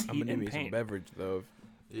intense I'm heat gonna and need me some pain. beverage though.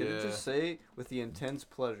 Yeah. Did it just say with the intense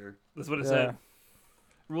pleasure? That's what it Yeah. said.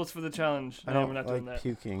 Rules for the challenge. I No, don't we're not like doing that.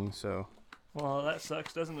 puking, so. Well, that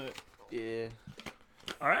sucks, doesn't it? Yeah.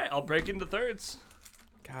 All right, I'll break into thirds.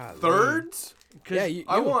 God. Thirds? 'Cause Yeah, you.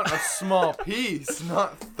 I want a small piece,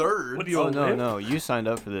 not thirds. What do you Oh want? no, Win? no! You signed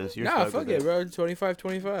up for this. You're Nah, stuck fuck with it, bro.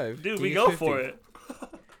 25-25. Dude, Give we you go 50. for it.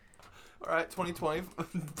 All right, 2020.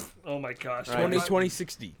 Oh my gosh. Right.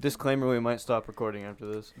 20-20-60. Disclaimer: we might stop recording after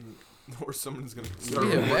this. Or someone's gonna Give start.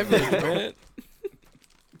 me a beverage, man.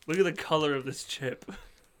 Look at the color of this chip.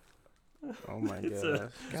 Oh my It's gosh.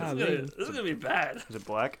 Golly. This is gonna be bad. Is it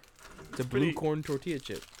black? It's a blue pretty- corn tortilla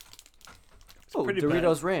chip. Oh, pretty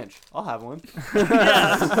Doritos Ranch. I'll have one.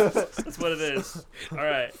 Yeah, that's what it is. All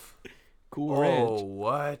right, Cool Oh, ranch.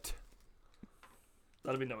 what?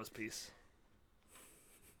 that'll be Noah's piece.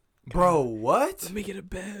 Bro, what? Let me get a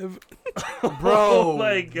bev. Bro, Oh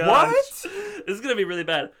my gosh. what? This is gonna be really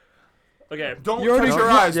bad. Okay. Don't You already touch your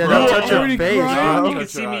cried. eyes, Yeah, bro. don't touch your already face, cried. bro. You Don't can touch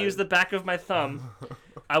see your me eyes. use the back of my thumb.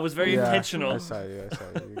 I was very Yeah, intentional. I saw you. You're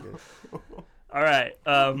good. All right.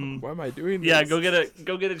 Why am I doing this? Yeah, go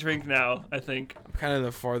get a drink now. I think. I'm kind of in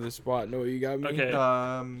the farthest spot. Know what you got me? Okay.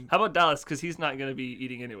 How about Dallas? Because he's not gonna be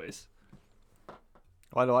eating anyways.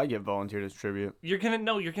 Why do I get volunteered as tribute? You're gonna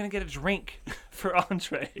get a drink for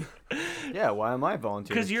Andre. Yeah, why am I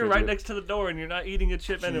volunteered? Because as you're right tribute? next to the door and you're not eating a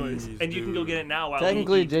chip anyways, Jeez, and you can go dude. get it now while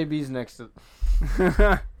Technically, we eat. JB's next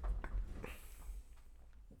to.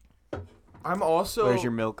 I'm also. Where's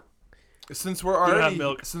your milk? Since we're don't have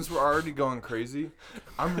already milk. going crazy,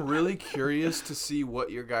 I'm really curious to see what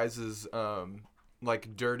your guys'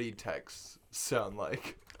 like dirty texts sound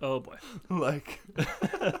like. Oh boy. Like,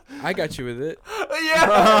 I got you with it. yeah.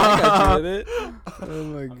 I got you with it. Oh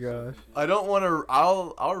my gosh. I don't want to.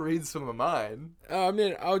 I'll read some of mine. I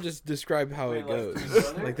mean, I'll just describe how it goes.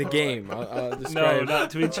 Like the game. I'll No, describe. not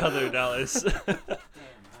to each other, Dallas.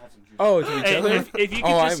 Oh, to each Hey, other? if you could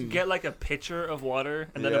Oh, just I'm- get like a pitcher of water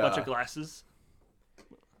and then a bunch Yeah. of glasses.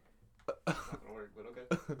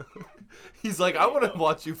 He's like, I want to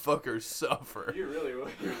watch you fuckers suffer. You really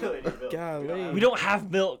need milk. Golly. We don't have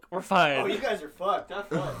milk. We're fine. Oh, you guys are fucked. Have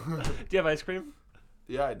fun. Do you have ice cream?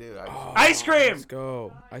 Yeah, I do. Oh, Ice cream! Let's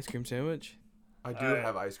go. Ice cream sandwich? I do Alright.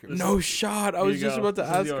 have ice cream. No shot. I Here was you just go. about to This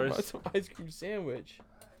is ask yours. about some ice cream sandwich.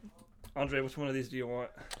 Andre, which one of these do you want?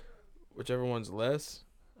 Whichever one's less.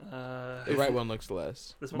 The This right one looks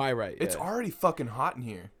less. This one? My right. It's yeah. already fucking hot in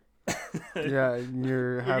here. Yeah,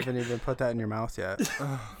 you haven't even put that in your mouth yet. is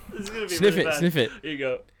gonna be Sniff really it. bad. Sniff it. Here you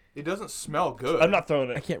go. It doesn't smell good. I'm not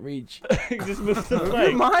throwing I it. can't reach. Just move the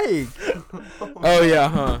Your mic. mic. Oh yeah,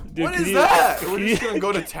 huh? Dude, What can is you- that? can We're you- just gonna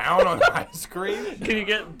go to town on ice cream? Can you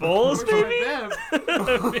get bowls, maybe?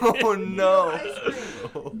 Oh no!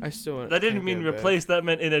 I still want. That didn't can't mean get it back. replace. That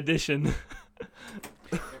meant in addition.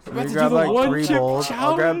 I'm about You to grab do the like one 3 chip bowls.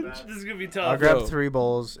 I'll grab This is gonna be I'll tough. grab Bro. 3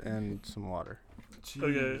 bowls and some water. Jeez,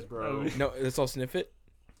 Okay, bro. No, let's all sniff it.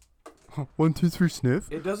 1, 2, 3,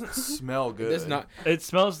 sniff. It doesn't smell good. It's not. It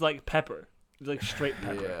smells like pepper. It's like straight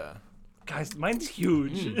pepper. Yeah. Guys, mine's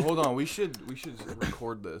huge. Hold on, we should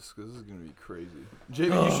record this because this is gonna be crazy.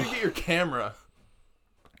 JB, you should get your camera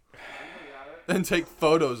and take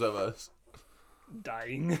photos of us.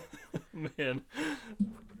 Dying. Man.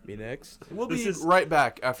 Me next. We'll This be is- right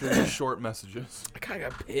back after these short messages. I kind of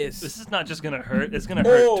got pissed. This is not just gonna hurt. It's gonna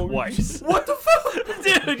hurt Oh, twice. What the fuck?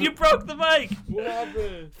 Dude, you broke the mic. What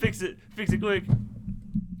happened? Fix it. Fix it quick.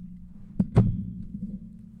 Oh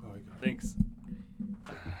my god. Thanks.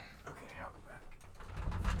 Okay, I'll be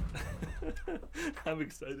back. I'm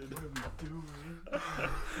excited.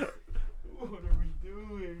 What are we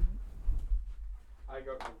doing? I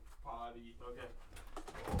got the potty. Okay.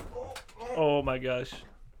 Oh my gosh.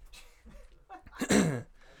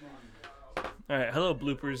 All right, hello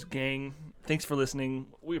bloopers gang. Thanks for listening.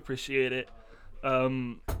 We appreciate it.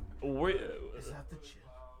 We're, Is that the chip?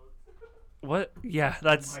 what? Yeah,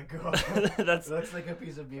 that's Oh my god. that's Looks like a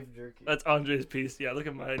piece of beef jerky. that's Andre's piece. Yeah, look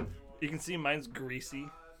at mine. You can see mine's greasy.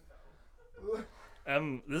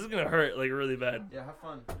 This is gonna hurt like really bad. Yeah, have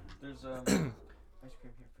fun. There's ice cream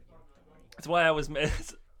here for you. Don't worry. That's why I was mad.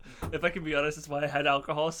 If I can be honest, that's why I had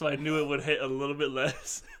alcohol, so I knew it would hit a little bit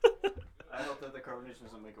less. I hope that the carbonation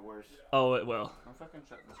doesn't make it worse. Oh, it will. I'm fucking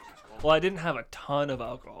checking this is cold. Well, I didn't have a ton of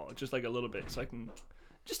alcohol, just like a little bit, so I can,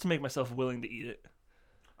 just to make myself willing to eat it.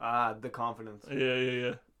 Ah, the confidence.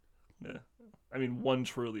 Yeah. I mean, one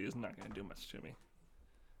truly is not gonna do much to me.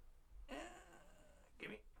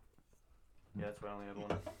 Gimme. Yeah, that's why I only had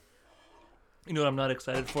one. You know what I'm not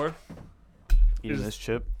excited for? Eating Is- this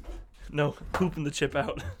chip. No, pooping the chip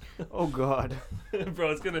out. Oh God.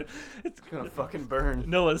 Bro, it's gonna fucking burn.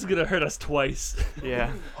 no, it's gonna hurt us twice.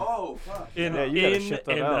 Yeah. Oh fuck. In, Yeah, you gotta in shit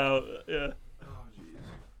that and out. out. Yeah. Oh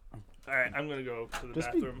jeez. All right, I'm gonna go to the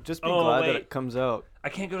Just bathroom. be oh, glad wait. that it comes out. I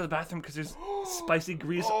can't go to the bathroom because there's spicy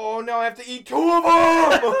grease. Oh, now I have to eat 2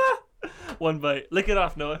 of them. One bite. Lick it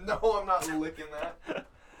off, Noah. No, I'm not licking that.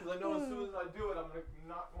 Because I know as soon as I do it, I'm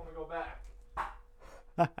not going to go back.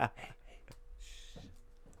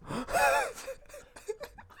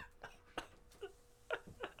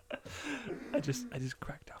 I just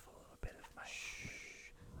cracked off a little bit of my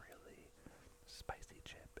really spicy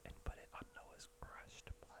chip and put it on Noah's crushed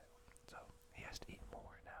pile. So he has to eat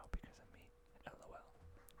more now because of me. LOL.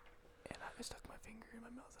 And I stuck my finger in my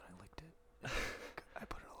mouth and I licked it. I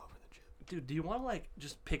put it all over the chip. Dude, do you want to like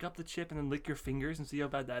just pick up the chip and then lick your fingers and see how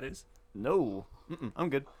bad that is? No. I'm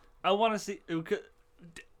good. I want to see.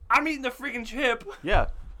 I'm eating the freaking chip. Yeah.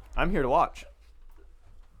 I'm here to watch.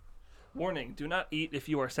 Warning: do not eat if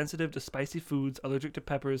you are sensitive to spicy foods, allergic to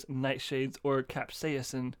peppers, nightshades, or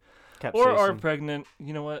capsaicin, or are pregnant.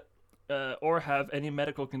 You know what? Or have any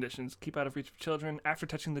medical conditions. Keep out of reach of children. After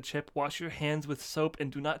touching the chip, wash your hands with soap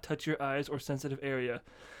and do not touch your eyes or sensitive area.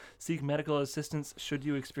 Seek medical assistance should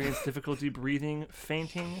you experience difficulty breathing,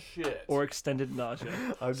 fainting, Shit. or extended nausea.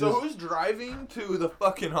 So who's driving to the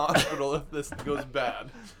fucking hospital if this goes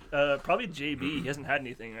bad? Probably JB. He hasn't had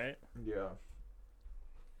anything, right? Yeah.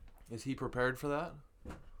 Is he prepared for that?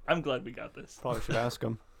 I'm glad we got this. Probably should ask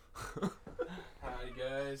him. Howdy,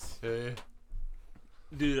 guys. Hey.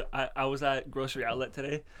 Dude, I was at grocery outlet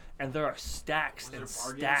today, and there are stacks and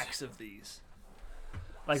stacks of these.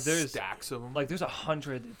 Like there's stacks of them. like there's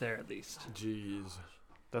 100 there at least. Jeez.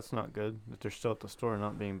 That's not good. That they're still at the store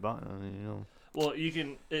not being bought. You know. Well, you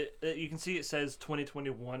can see it says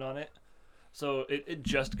 2021 on it, so it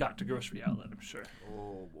just got to grocery outlet. I'm sure.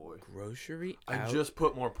 Oh boy. Grocery I out. just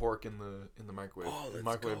put more pork in the microwave. Oh, the let's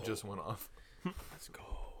microwave go. just went off. Let's go.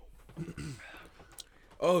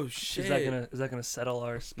 Oh shit. Is that gonna settle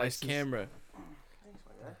our Nice spices? camera.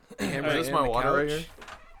 Alright, Is this and my the water right couch. here?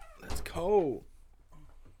 Let's go.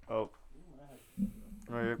 Oh.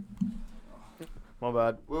 Right here. My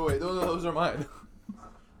bad. Wait, those are mine.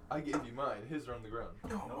 I gave you mine. His are on the ground.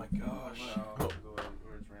 Oh my gosh.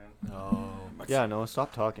 Oh. Yeah, no,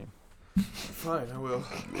 stop talking. Fine, I will.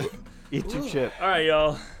 Eat your chip. All right,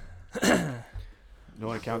 y'all. You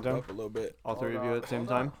want a countdown? Up a little bit. All three of you at the same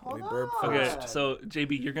time? Let me burp Okay, first. so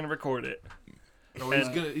JB, you're gonna record it. No,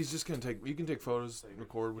 he's just gonna take. You can take photos,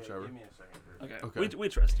 record, whichever. Okay. Okay. We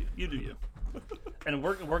trust you. You do you. And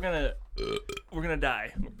we're gonna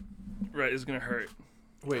die. Right, it's gonna hurt.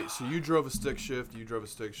 Wait, so you drove a stick shift. You drove a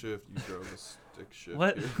stick shift. You drove a stick shift.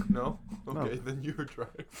 What? here. No. Okay, then you were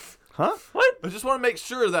driving. Huh? What? I just want to make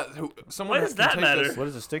sure that someone. Why does can that take matter? this- What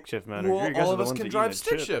does a stick shift matter? Well, You guys all are of the us ones can that drive eat a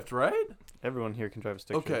stick chip. shift, right? Everyone here can drive a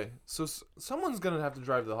stick shift. Okay, so someone's gonna have to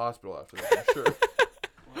drive to the hospital after that, I'm sure.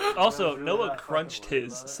 Also, Noah crunched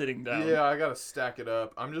his sitting down. Yeah, I gotta stack it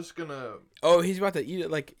up. I'm just gonna. Oh, he's about to eat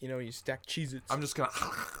it like, you stack Cheez-Its. I'm just gonna.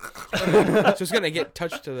 So it's gonna get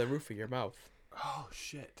touched to the roof of your mouth. Oh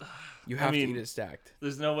shit. You have mean- to eat it stacked.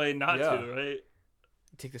 There's no way not Yeah. to, right?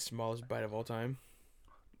 Take the smallest bite of all time.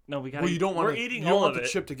 No, we got. Well, you don't want We're to. eating You don't all want of the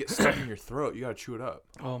it. chip to get stuck in your throat. You gotta chew it up.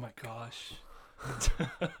 Oh my gosh.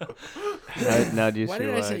 Now do you Why see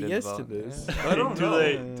did why I say did yes about- to this? I don't Too know.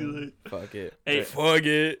 late. Too late. Fuck it. Hey, Fuck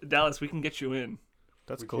it. Dallas, we can get you in.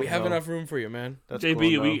 That's cool. We have though. enough room for you, man. That's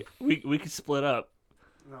JB, cool, though. we could split up.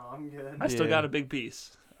 No, I'm good. I still Yeah. got a big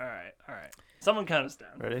piece. All right. Someone count us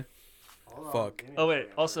down. Ready? Fuck. Oh wait.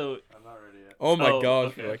 Also. I'm not ready yet. Oh my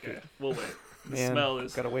gosh. Okay, fuck okay. it. We'll wait. The Man, smell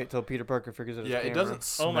is. Gotta wait till Peter Parker figures out his Yeah, it camera.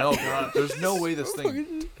 doesn't Oh my smell God. good. There's no way this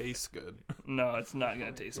thing tastes good. No, it's not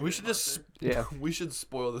gonna taste. We good. should just. Yeah. We should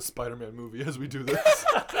spoil the Spider-Man movie as we do this.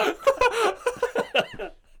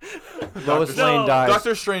 Lois No. Lane dies.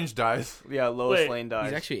 Doctor Strange dies. Yeah, Lois Wait. Lane dies.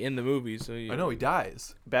 He's actually in the movie, so you. I know he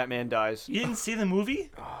dies. Batman dies. You didn't see the movie?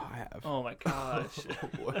 Oh, I have. Oh my gosh.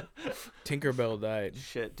 What? Tinkerbell died.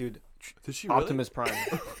 Shit, dude. Did she really? Optimus Prime.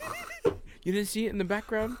 You didn't see it in the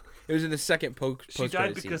background? It was in the second post. She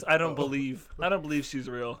died because I don't believe she's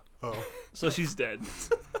real. Oh. So she's dead.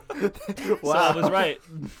 Wow. So I was right.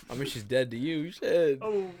 I mean, she's dead to you. Shit.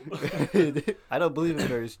 Oh. I don't believe in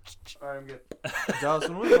fairies. Alright, I'm good. Dallas,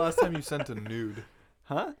 when was the last time you sent a nude?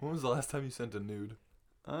 Huh? When was the last time you sent a nude?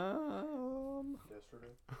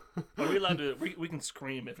 Yesterday. Are we allowed to? We can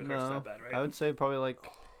scream if it hurts No, that bad, right? I would say probably like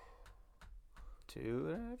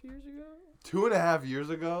 2.5 years ago. 2.5 years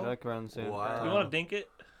ago? Like around the same. Wow. You want to dink it?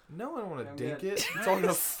 No, I don't want I'm to dink good. it. It's all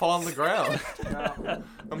gonna fall on the ground.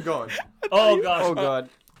 I'm going. Oh gosh. Oh god.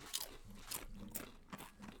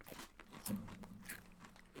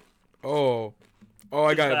 Oh,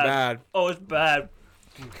 I got it bad. Oh, it's bad.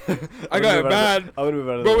 I got it bad. I would move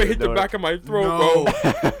out of Bro, the it hit the way. back of my throat, No. bro.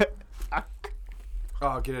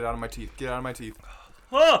 Oh, get it out of my teeth. Get it out of my teeth.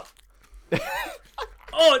 Oh.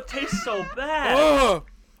 Oh, it tastes so bad. Oh,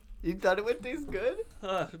 You thought it would taste good?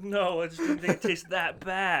 No, I just didn't think it tastes that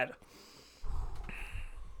bad.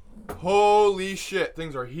 Holy shit.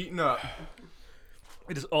 Things are heating up.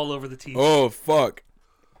 It is all over the teeth. oh, fuck.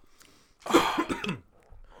 Oh,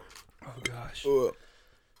 gosh. Ugh.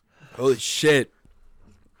 Holy shit.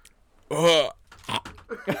 Ugh.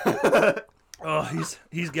 Oh,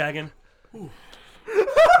 he's gagging.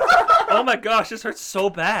 Oh my gosh, this hurts so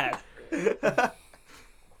bad.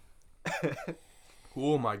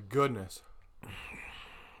 Oh my goodness.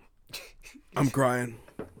 I'm crying.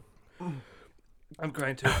 I'm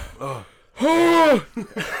crying too. Ugh. Oh,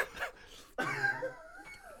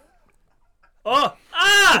 Oh!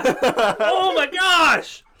 Ah! Oh my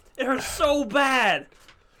gosh! It hurts so bad.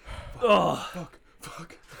 Oh.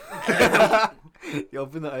 Fuck. You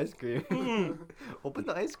open the ice cream. Open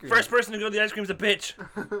the ice cream. First person to go to the ice cream's a bitch.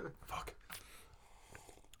 Fuck.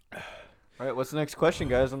 All right, what's the next question,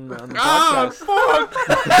 guys? On the ah,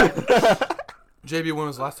 podcast. fuck. JB, when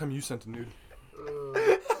was the last time you sent a nude?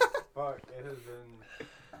 Fuck, it has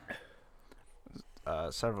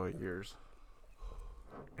been several years.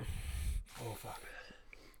 Oh, fuck.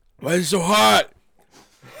 Why is it so hot?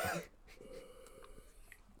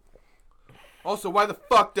 Also, why the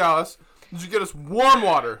fuck, Dallas, did you get us warm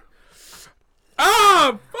water?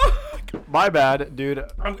 Ah, fuck. My bad, dude.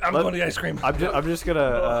 I'm Let- going to the ice cream. I'm just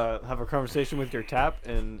gonna have a conversation with your tap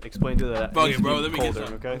and explain to that. Fuck needs it, to bro, be let me get colder,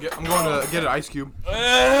 some. okay? I'm going to get an ice cube.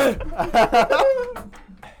 I'm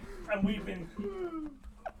weeping.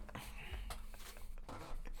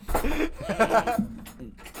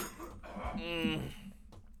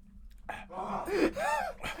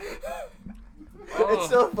 It's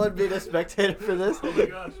so fun being a spectator for this. Oh my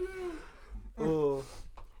gosh. Oh.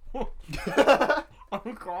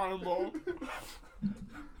 I'm crying, bro.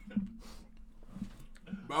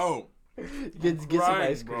 Bro. Get some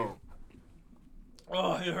Crying, ice cream. bro.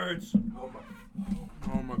 Oh, it hurts.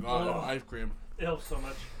 Oh my god, Oh. ice cream. It helps so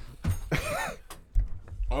much.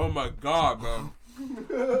 Oh my god, bro.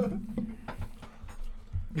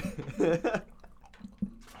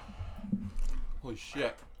 Holy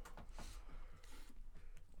shit.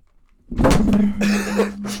 I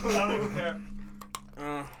don't even care.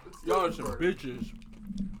 Y'all are some bitches.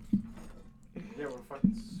 Yeah, we're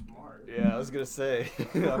fucking smart. Yeah, I was gonna say.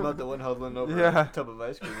 I'm not the one huddling over Yeah. a tub of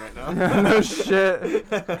ice cream right now. Yeah, no shit.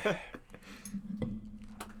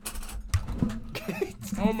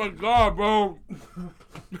 Oh my god, bro.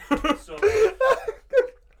 So,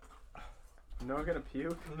 No one gonna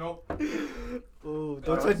puke? Nope. Ooh,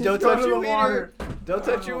 Don't don't go touch to your the water. wiener. Don't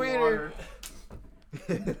touch your wiener.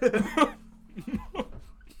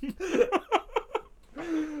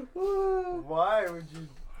 Why would you?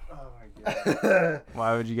 Oh my god.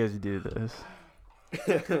 Why would you guys do this?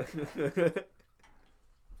 thank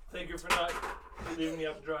you for not leaving me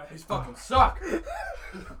out to dry. These fucking suck.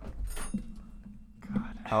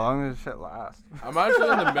 How long does this shit last? I'm actually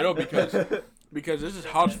in the middle because this is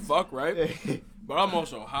hot as fuck, right? But I'm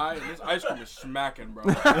also high and this ice cream is smacking, bro.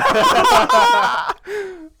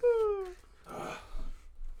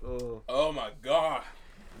 Oh. Oh my god.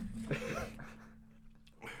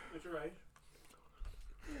 It's alright.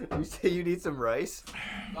 You say you need some rice?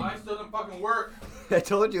 The ice doesn't fucking work. I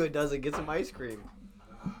told you it doesn't. Get some ice cream.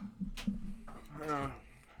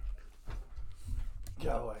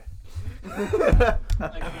 Get away. I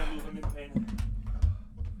can't move. I'm in pain.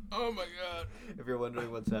 Oh my god. If you're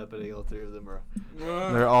wondering what's happening, all three of them are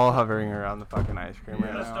They're all hovering around the fucking ice cream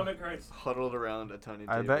right My now. stomach hurts. huddled around a tiny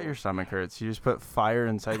table. I bet your stomach hurts. You just put fire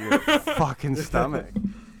inside your fucking stomach.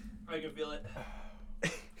 I can feel it.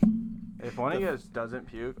 If one of you guys doesn't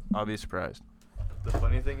puke, I'll be surprised. The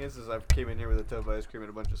funny thing is I came in here with a tub of ice cream and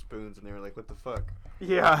a bunch of spoons, and they were like, "What the fuck?"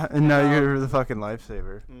 Yeah, and now you're the fucking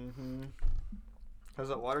lifesaver. Mm-hmm. How's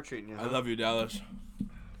that water treating you? I love you, Dallas.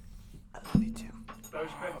 love you too. I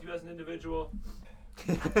respect you as an individual.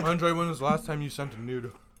 Andre, when was the last time you sent a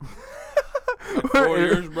nude? Like 4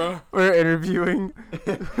 years, bro. We're interviewing.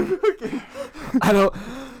 I don't.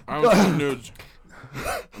 I don't send nudes.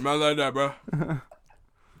 I'm not like that, bro.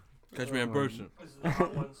 Catch me in person. This is the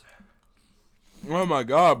hot ones. Oh my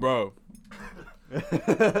god, bro.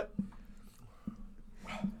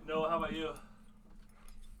 Noah, how about you?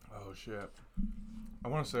 Oh shit. I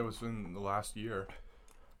want to say it was in the last year.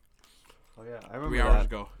 Oh yeah, I remember 3 hours that.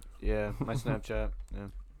 ago. Yeah, my Snapchat. Yeah.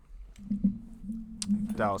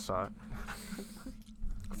 Dallas saw it.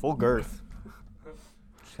 Full girth.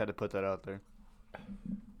 Just had to put that out there.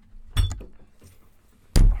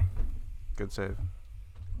 Good save.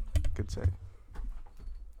 Good save.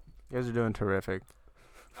 You guys are doing terrific.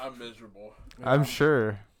 I'm miserable. I'm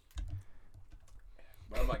sure.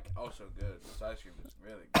 But I'm like, also good. This ice cream is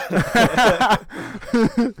really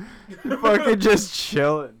good. Fucking just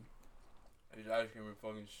chilling. This ice cream is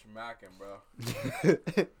fucking smacking, bro.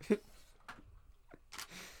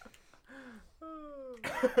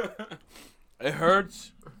 It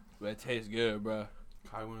hurts, but it tastes good, bro.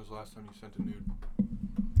 Kai, when was the last time you sent a nude?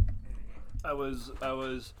 I was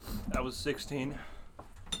 16.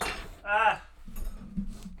 Ah!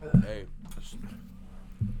 Hey,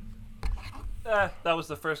 That was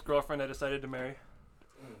the first girlfriend I decided to marry.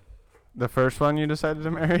 The first one you decided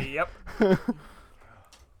to marry? Yep.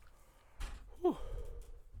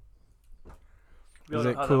 Is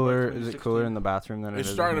it cooler? Is it cooler in the bathroom than it it's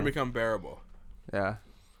is? starting in to here? become bearable. Yeah.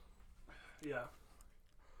 Yeah.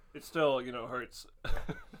 It still, hurts.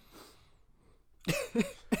 I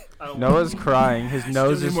don't Noah's want- crying. His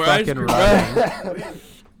nose need is more ice fucking cream, running.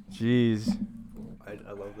 Jeez.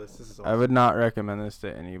 I love this. This is I would not recommend this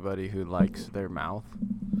to anybody who likes their mouth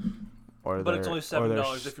or But their it's only or their $7 if you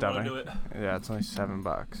want to stomach. do it. Yeah, it's only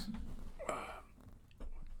 $7.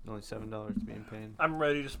 Only $7 to be in pain. I'm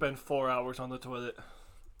ready to spend 4 hours on the toilet.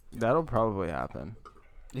 That'll probably happen.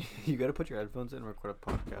 You gotta put your headphones in and record a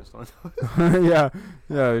podcast on. Yeah,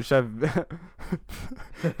 we should have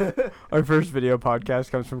our first video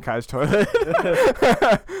podcast comes from Kai's toilet.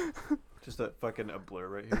 Just a blur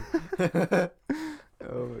right here.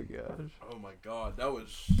 Oh my gosh. Oh my god, that was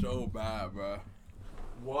so bad, bro.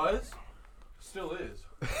 Was? Still is.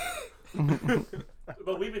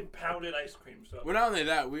 But we've been pounding ice cream, so. But not only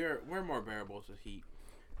that, we're more bearable to heat.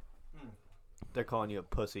 They're calling you a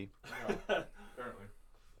pussy. Apparently.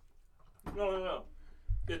 No.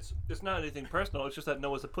 It's not anything personal. It's just that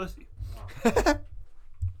Noah's a pussy.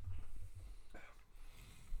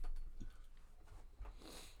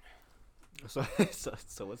 So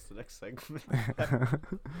what's the next segment?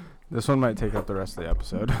 This one might take up the rest of the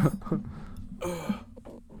episode.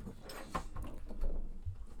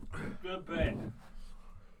 Good bit.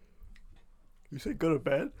 You said go to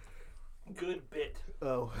bed? Good bit.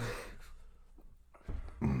 Oh.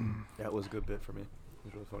 That was a good bit for me. It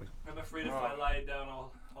was really funny. I'm afraid if I lie down,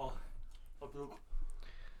 I'll puke.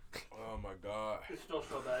 Oh my god. It's still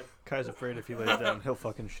so bad. Kai's afraid if he lays down, he'll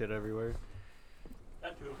fucking shit everywhere.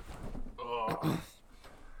 That too.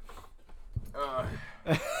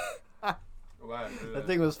 That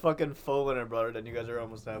thing was fucking full when I brought it in. You guys are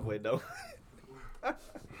almost halfway done.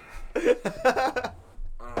 I'm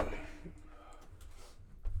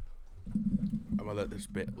gonna let this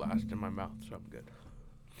bit last in my mouth, so I'm good.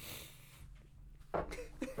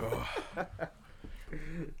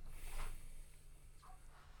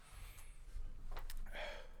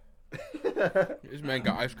 This man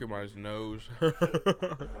got ice cream on his nose. Yeah.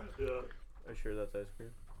 Are you sure that's ice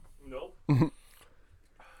cream? Nope.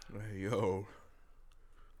 Hey, yo.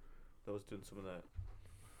 I was doing some of that.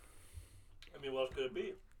 I mean, what else could it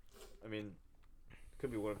be? I mean, it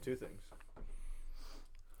could be one of two things.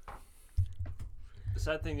 The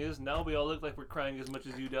sad thing is, now we all look like we're crying as much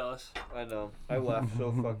as you, Dallas. I know. I laughed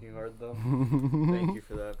so fucking hard though. Thank you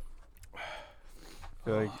for that. I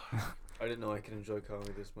feel like I didn't know I could enjoy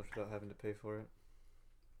comedy this much without having to pay for it.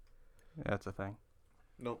 that's a thing.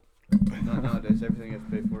 Nope. Not nowadays. Everything you have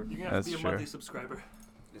to pay for. You're gonna have That's to be a true. monthly subscriber.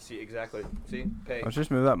 You see, exactly. See? Pay. Let's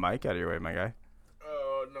just move that mic out of your way, my guy.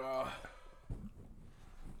 Oh no.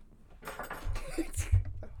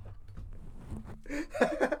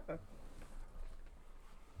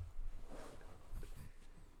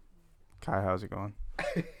 Kai, how's it going?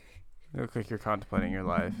 You look like you're contemplating your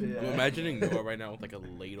life. I'm imagining Noah right now with like a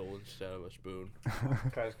ladle instead of a spoon.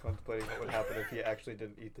 Kai's contemplating what would happen if he actually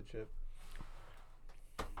didn't eat the chip.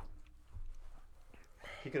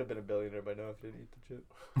 He could have been a billionaire by now if he didn't eat the chip.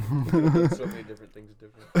 He could have done so many different things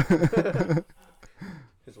different.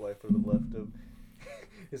 His wife would have left him.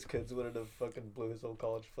 His kids would have fucking blew his whole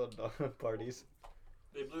college fund on parties.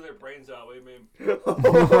 They blew their brains out. What do you mean?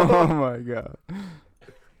 Oh my god.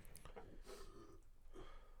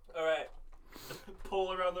 All right.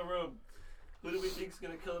 Poll around the room. Who do we think's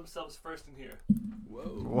gonna kill themselves first in here? Whoa.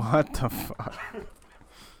 What the fuck?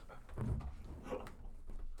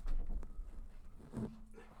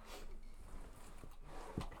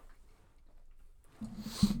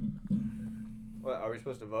 What, are we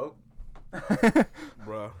supposed to vote?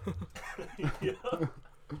 Bruh. Yeah.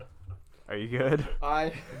 Are you good?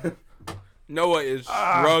 I. Noah is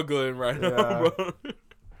struggling right now, Yeah. bro. Yeah.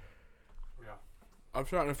 I'm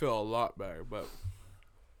starting to feel a lot better, but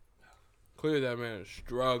clearly that man is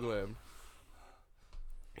struggling.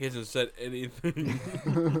 He hasn't said anything.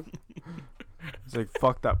 It's like,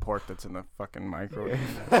 fuck that pork that's in the fucking microwave.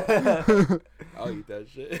 I'll eat that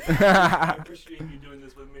shit. I appreciate you doing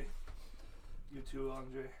this with me. You too,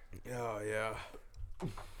 Andre. Oh, yeah.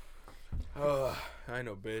 Oh, I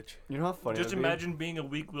know, bitch. You know how funny Just it would be? imagine being a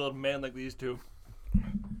weak-willed man like these two.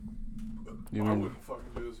 You I mean, wouldn't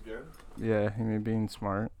fucking do this again. yeah, you mean being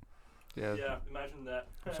smart. Yeah. Yeah, imagine that.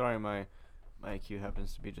 I'm sorry, my IQ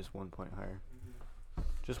happens to be just 1 point higher.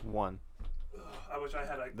 Just one. I wish I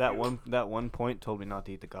had IQ. That one point told me not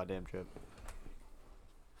to eat the goddamn chip.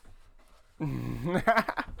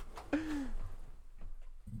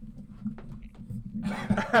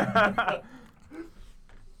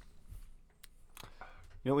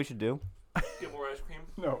 You know what we should do? Get more ice cream.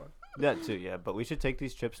 No. That too, yeah. But we should take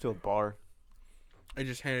these chips to a bar. I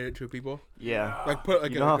just handed it to people. Yeah. Like, put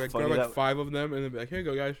like, You know how grab funny like that- 5 of them and then be like, here you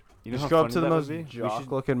go, guys. You know Just how go up funny to the that most would be? We should-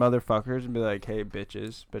 jock-looking motherfuckers and be like, hey,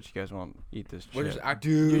 bitches, bet you guys won't eat this We'll shit. just act,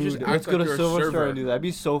 Dude, you just let's act go like to you're a Silver Star server. and do that. That'd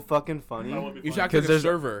be so fucking funny. That would be You should fun. act like a there's-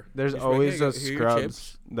 server. There's Just be like, always hey, those here are your scrubs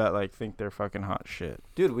chips. that, like, think they're fucking hot shit.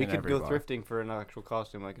 Dude, we in could every go bar. thrifting for an actual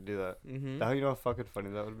costume. I could do that. Mm-hmm. How you know how fucking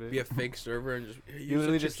funny that would be? Be a fake server and just You use the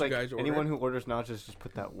literally chips just you like guys order. anyone who orders nachos, just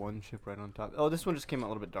put that one chip right on top. Oh, this one just came out a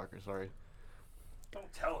little bit darker. Sorry.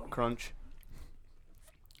 Don't tell him. Crunch.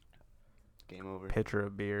 Game over. Pitcher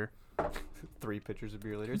of beer. 3 pitchers of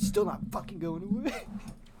beer later. It's still not fucking going away.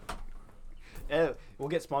 Yeah, we'll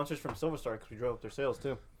get sponsors from Silver Star because we drove up their sales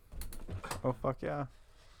too. Oh, fuck yeah.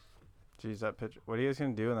 Jeez, that pitcher. What are you guys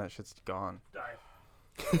going to do when that shit's gone?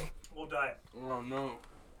 Die. We'll die. Oh, no.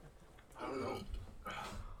 I don't know.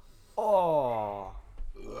 Oh.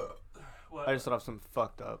 What? I just thought of something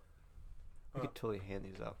fucked up. We could totally hand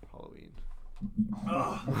these out for Halloween.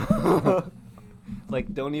 Ugh.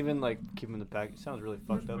 Like, don't even like keep them in the bag. It sounds really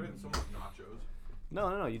fucked up. Put it in someone's nachos.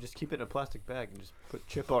 No. You just keep it in a plastic bag and just put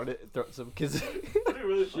chip on it and throw it some kids. That'd be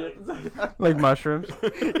really funny. Like mushrooms.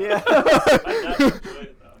 Yeah. My dad would enjoy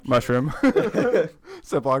it, though. Mushroom.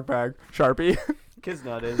 Ziploc bag. Sharpie. Kids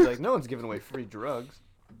nowadays, like, no one's giving away free drugs.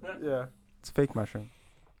 Yeah. It's a fake mushroom.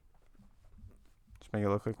 Just make it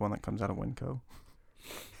look like one that comes out of Winco.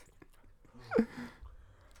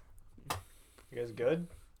 You guys good?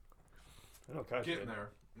 I know Kai's Getting good. there.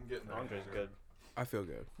 I'm getting there. Andre's good. I feel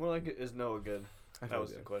good. More like, is Noah good? I That feel was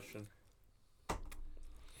the good. question.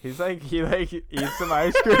 He eats some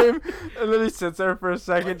ice cream and then he sits there for a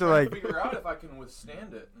second to I'm trying like. to figure out if I can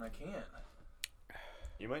withstand it, and I can't.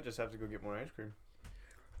 You might just have to go get more ice cream.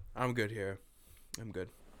 I'm good here. I'm good.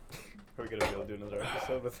 Are we gonna be able to do another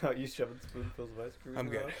episode without you shoving spoonfuls of ice cream? I'm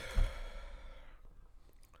in your good. mouth?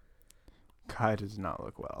 Kai does not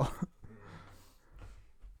look well.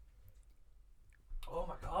 Oh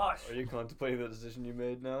my gosh. Are you contemplating the decision you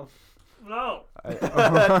made now? No.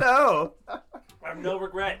 No. I have no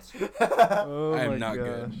regrets. Oh I am my not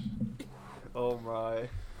good. gosh. Oh my.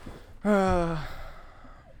 All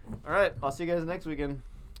right, I'll see you guys next weekend.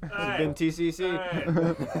 This has been TCC.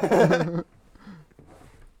 Alright.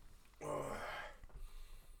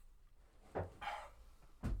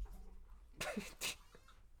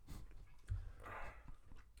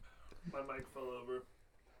 My mic fell over.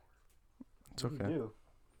 It's okay. You do.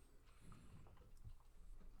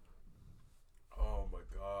 Oh, my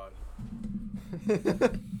God.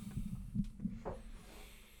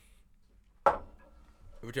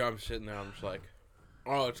 Every time I'm sitting there, I'm just like,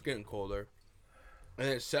 oh, it's getting colder. And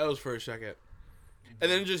then it settles for a second.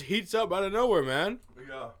 And then it just heats up out of nowhere, man.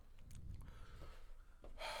 Yeah.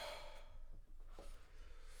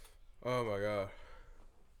 Oh, my God.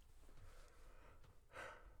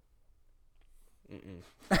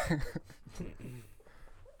 Mm-mm.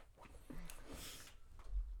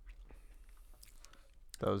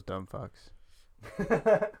 Those dumb fucks.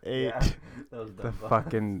 Ate Yeah, that was the dumb.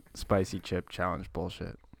 fucking spicy chip challenge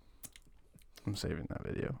bullshit. I'm saving that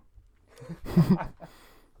video.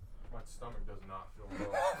 My stomach does not feel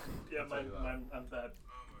well. Yeah, I'll tell you that. I'm bad.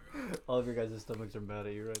 All of your guys' stomachs are mad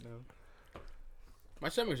at you right now. My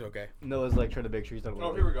stomach's okay. Noah's like trying to make sure he's not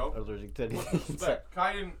Oh, here we go. allergic to What to anything. expect?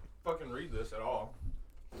 Kai didn't fucking read this at all.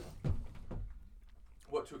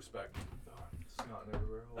 What to expect? Oh, snot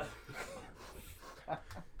everywhere.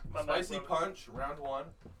 My Spicy mouth broke. punch, round 1.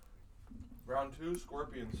 Round 2,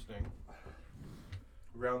 scorpion sting.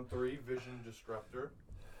 Round 3, vision disruptor.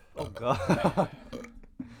 Oh god.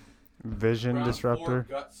 Vision round disruptor.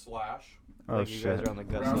 4, gut slash. Oh Like you guys shit. are on the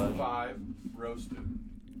gut Round slash. 5, roasted.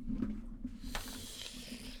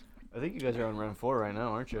 I think you guys are on round 4 right now,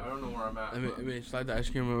 aren't you? I don't know where I'm at. Let me slide the ice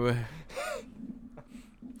cream away.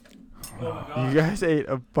 Oh my god. You guys ate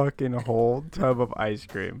a fucking whole tub of ice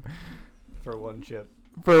cream For one chip.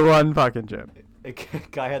 for one fucking chip.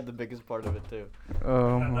 Guy had the biggest part of it too.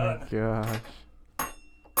 Oh I'm my done. gosh.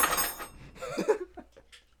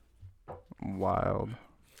 Wild.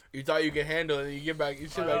 You thought you could handle it, and you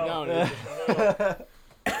sit back down. Oh.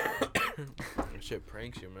 That shit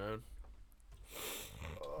pranks you, man.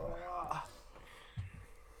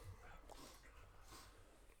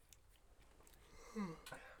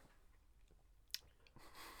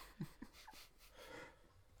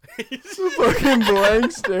 It's a fucking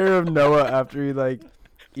blank stare of Noah after he like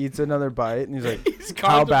eats another bite, and he's like, He's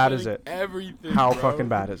 "How bad is contemplating it? Everything. How bro. fucking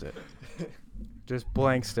bad is it?" Just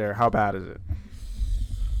blank stare. How bad is it?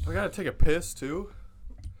 I gotta take a piss too.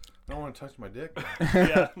 I don't want to touch my dick.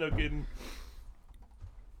 Yeah, no kidding.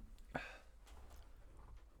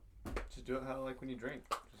 Just do it how like when you drink.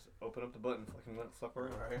 Just open up the button, fucking let it flip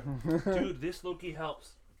around. Alright. Dude, this low-key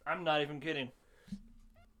helps. I'm not even kidding.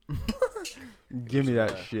 Give me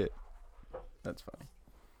that Yeah. shit. That's funny.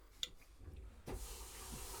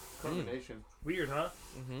 Combination. Weird, huh?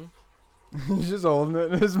 Mm-hmm. He's just holding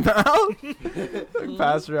it in his mouth. Like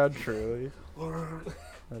pass around truly.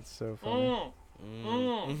 That's so funny.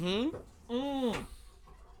 Mm-hmm.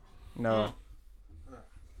 No,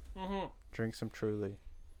 Mm-hmm. drink some truly.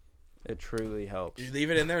 It truly helps. You leave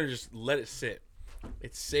it in there and just let it sit.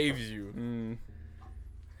 It saves you. Mm.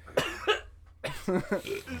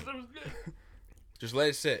 Just let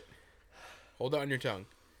it sit. Hold it on your tongue.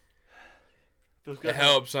 Feels good. It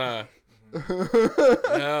helps, huh?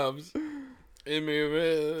 It helps. It me.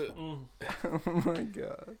 Mm. Oh my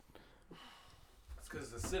god. It's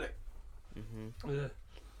because it's acidic. Mm-hmm. Ugh.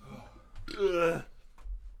 Ugh.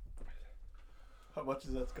 How much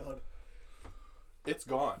is that gone? It's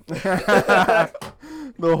gone.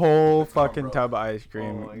 The whole It's gone, fucking bro. tub of ice Oh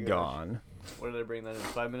cream my gosh. gone. What did I bring that in?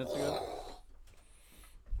 5 minutes ago?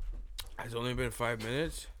 It's only been 5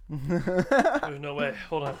 minutes. There's no way.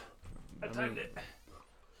 Hold on. I I timed mean, it.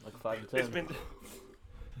 Like 5 to 10.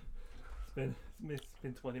 It's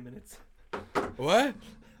been 20 minutes. What?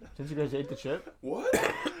 Since you guys ate the chip? What?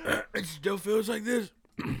 It still feels like this.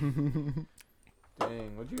 Dang,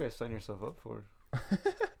 what'd you guys sign yourself up for?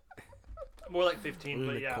 More like 15, Spoon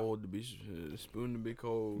but to yeah. cold to be spoon to be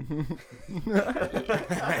cold.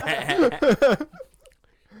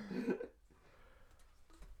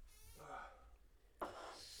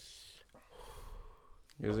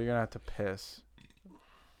 You guys are gonna have to piss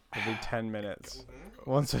every 10 minutes.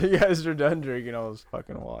 Once you guys are done drinking all this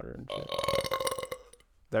fucking water and shit.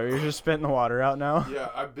 That you're just spitting the water out now? Yeah,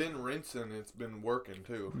 I've been rinsing. It's been working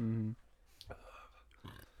too. Mm-hmm.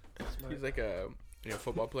 He's like a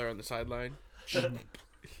football player on the sideline. Spit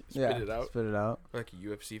Yeah, it out. spit it out. Like a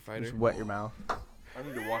UFC fighter. Just wet your mouth. I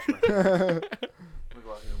need to wash my hands. I'm gonna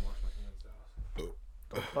go out here and wash my hands now.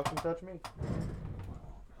 Don't fucking touch me.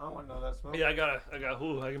 I don't want to know that smell. Yeah, I got.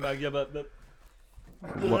 Ooh, I can back you up. But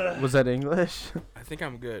What, was that English? I think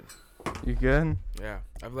I'm good. You good? Yeah,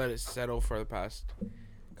 I've let it settle for the past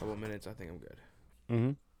couple minutes. I think I'm good.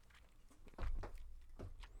 Mm-hmm.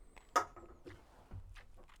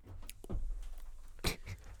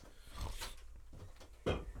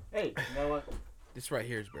 Hey, you know what? This right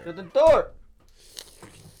here is better. Shut the door!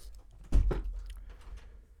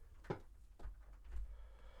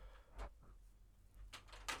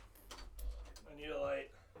 I need a light.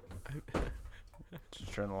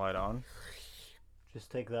 Just turn the light on. Just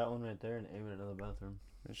take that one right there and aim it at the bathroom.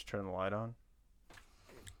 Just turn the light on.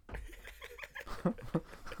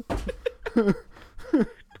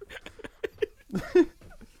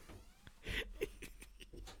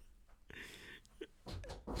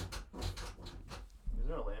 Is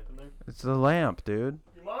there a lamp in there? It's the lamp, dude.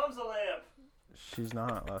 Your mom's a lamp. She's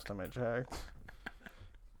not. Last time I checked.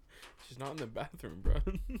 She's not in the bathroom, bro.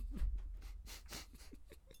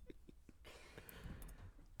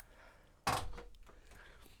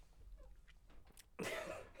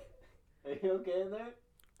 Are you okay in there?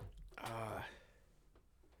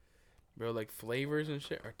 Bro, like flavors and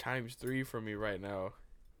shit are times 3 for me right now.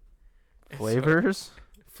 And so- Flavors?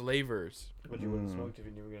 flavors. But you wouldn't Mm. smoke if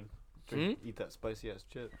you knew you were gonna eat that spicy ass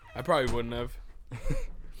chip. I probably wouldn't have.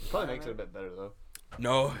 Probably makes it a bit better though.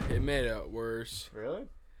 No, it made it worse. Really?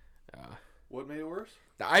 What made it worse?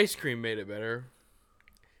 The ice cream made it better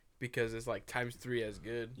because it's like times 3 as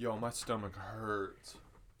good. Yo, my stomach hurts.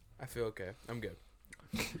 I feel okay. I'm good.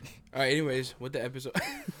 All right. Anyways, what the episode?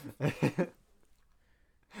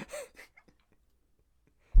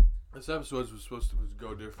 This episode was supposed to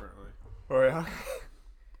go differently. Oh yeah.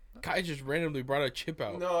 Kai just randomly brought a chip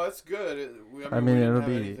out. No, it's good. I mean, we didn't it'll have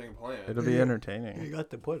be- anything planned. It'll be entertaining. You got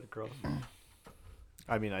the point across.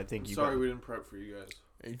 I mean, I think you. Sorry, we didn't prep for you guys.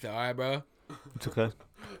 It's all right, bro. It's okay.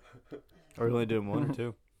 Are we only doing one or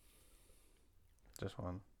two? Just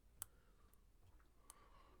one.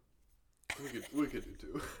 We could do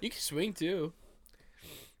two. You can swing too.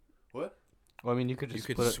 What? Well, I mean, you could You just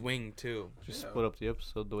could split, swing too. just Yeah. split up the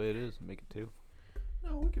episode the way it is and make it two.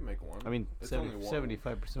 No, we can make one. I mean, It's only one.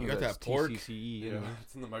 75% You of got that's that pork? TCCE. Yeah, Anyway.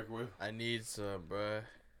 it's in the microwave. I need some, bruh.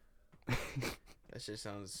 That shit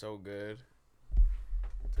sounds so good.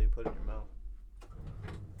 So you put it in your mouth.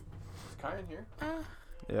 Is Kai in here?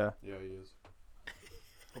 Yeah. Yeah, he is.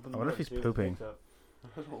 Open I wonder if he's pooping. I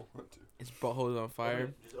don't want to. Its butthole's on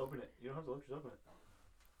fire. Just open it. You don't have to look. Just open it.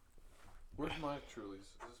 Where's my Trulies? Is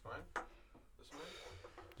this mine? This mine?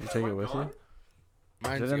 Did you take it with you?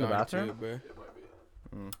 Mine's it in the gone bathroom? too, bruh. It might be.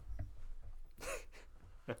 Mm.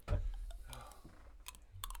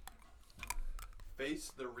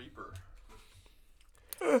 Face the Reaper.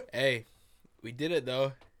 Hey, we did it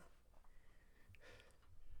though.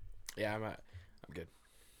 Yeah, I'm good.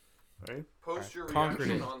 Right? Post your Conquered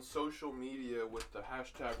reaction it. on social media with the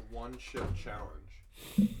hashtag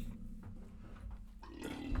 #OneChipChallenge.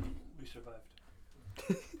 We survived.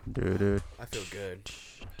 Dude. I feel good.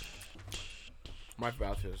 My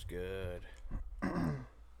mouth feels good. Alright,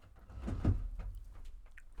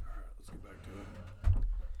 let's get back to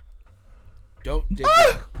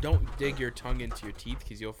it. Don't dig your tongue into your teeth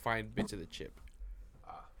because you'll find bits of the chip.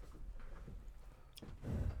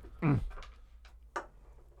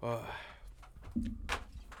 Oh,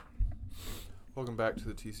 Welcome back to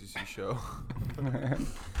the TCC show.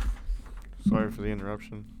 Sorry for the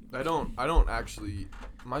interruption. I don't actually.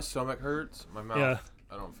 My stomach hurts. My mouth. Yeah.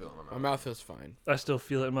 I don't feel it in my mouth. my mouth feels fine. I still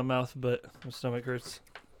feel it in my mouth, but my stomach hurts.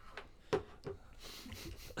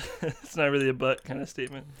 It's not really a butt kind of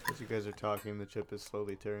statement. As you guys are talking, the chip is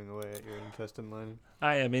slowly tearing away at your intestine lining.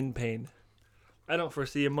 I am in pain. I don't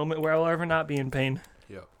foresee a moment where I will ever not be in pain.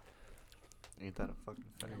 Yeah. Ain't that a fucking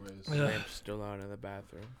fact? Anyways, Yeah. Lamp's still out in the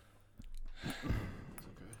bathroom. it's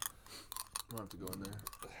okay. I don't have to go in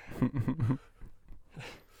there.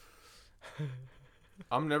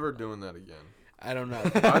 I'm never doing that again. I don't know.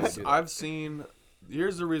 I've seen.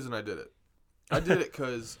 Here's the reason I did it. I did it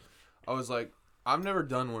because I was like, I've never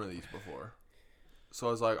done one of these before, so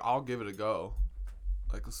I was like, I'll give it a go.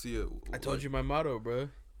 Like, let's see it. I told you my motto, bro.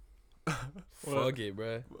 Fuck it,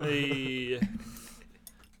 bro. Hey.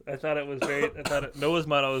 I thought Noah's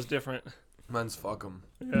motto was different. Mine's fuck 'em.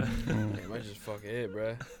 Yeah. Hey, might just fuck it,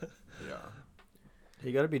 bro. Yeah.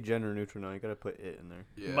 You gotta be gender neutral now. You gotta put it in there.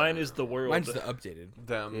 Yeah. Mine is the world. Mine's the updated.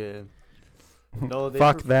 them. Yeah. No, they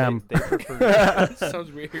Fuck them. They prefer. Sounds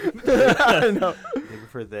weird. I know. They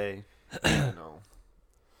prefer they. No.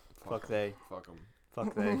 Fuck they. Fuck 'em.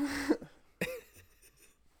 Fuck they.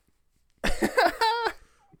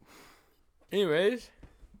 Anyways,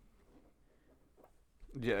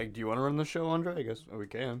 Yeah. Do you want to run the show, Andre? I guess we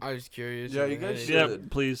can. I was curious. Yeah, if you it guys had should. Yeah,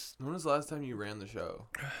 Good. please. When was the last time you ran the show?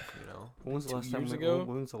 You know. When was the 2 last time? years ago?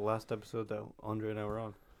 When was the last episode that Andre and I were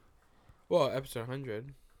on? Well, episode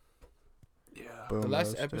 100. Yeah. The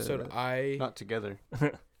last episode I Not together.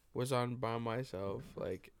 was on by myself,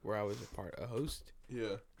 like where I was a host,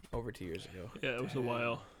 Yeah. over 2 years ago. Yeah, it was a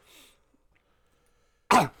while.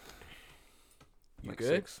 You Like good?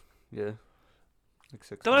 6. Yeah. Like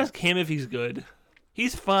 6. Don't ask him if he's good.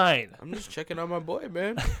 He's fine. I'm just checking on my boy,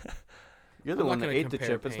 man. You're the I'm one not that gonna ate the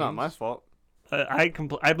compare chip. It's not my pains. fault.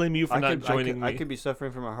 I blame you for not joining I me. could be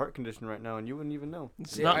suffering from a heart condition right now, and you wouldn't even know.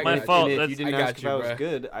 It's Yeah, not I my got- fault. And if That's, you didn't I got ask if you, I was bruh.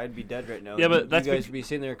 good, I'd be dead right now. Yeah, but you that's guys would be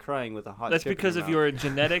sitting there crying with a hot that's chip in because your of mouth. your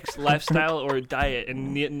genetics, lifestyle, or diet,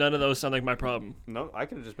 and none of those sound like my problem. No, I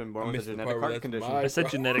could have just been born I with a missed the genetic part where heart that's condition. my I said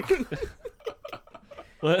problem. genetic.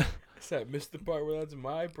 What? I said, I missed the part where that's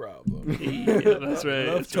my problem. Yeah, that's right.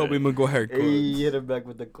 Love That's Toby right. Maguire Hey, quotes. hit him back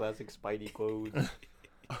with the classic Spidey quotes.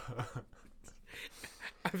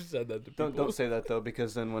 I've said that to people. Don't say that though,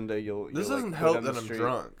 because then one day you'll. This you'll, doesn't go help down the that I'm street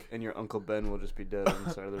drunk. And your Uncle Ben will just be dead on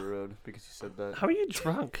the side of the road because you said that. How are you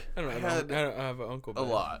drunk? I don't I have, had I don't have an uncle. A Ben.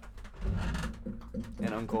 lot.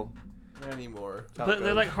 And Uncle. anymore. But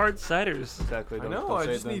they're like hard ciders. Exactly. I don't- know. don't I say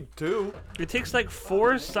it just then. need 2. It takes like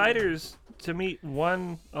 4 ciders to meet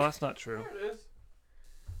one. Oh, that's not true. There it is.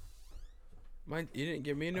 Mine, you didn't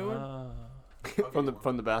give me a new one?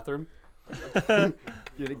 from the bathroom. You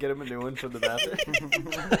didn't get him a new one from the bathroom.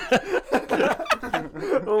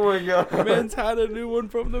 Oh my god. Man's had a new one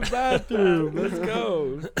from the bathroom. Let's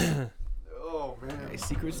go. Oh man. My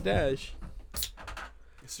secret stash.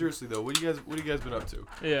 Seriously though, what do you guys been up to?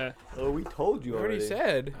 Yeah. Oh, we told you You already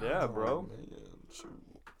said. Yeah, bro. Oh, man. Shoot.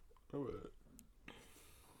 Alright.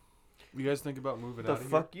 You guys think about moving What out the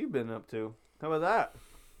of fuck you been up to? How about that?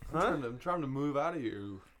 here? I'm trying to move out of here.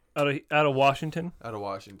 Out of Washington. Out of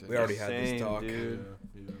Washington. We already had this Same, talk. dude.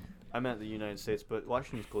 Yeah. I'm at the United States, but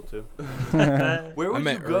Washington's cool too. Where would you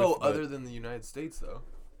meant go Earth, but- other than the United States though?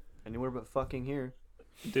 Anywhere but fucking here.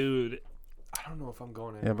 Dude. I don't know if I'm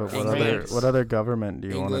going Yeah, anywhere. but France. what other government do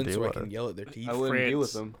you want to England, deal so I with? can yell at their teeth. I wouldn't deal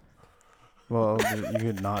with France. them. Well, you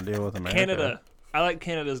could not deal with America. Canada. I like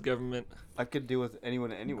Canada's government. I could deal with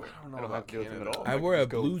anyone anywhere. I don't know I don't about have to deal with them at Canada. all. I could wore a just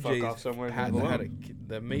go Blue fuck Jays off somewhere and hat leave that them had alone.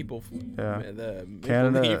 the maple, Yeah. the maple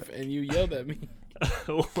Canada- leaf, and you yelled at me.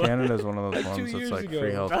 Canada's one of those Like 2 ones that's years like ago.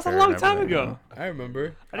 free health. That's a long time ago. I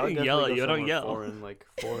remember. I would didn't yell definitely at you. I go don't somewhere yell. Foreign, like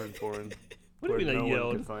foreign. What do you mean where I no one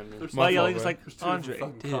yelled? could find me. There's My fucking- yelling is like, there's 2 different Andre,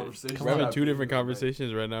 fucking dude, conversations come We're having on. 2 different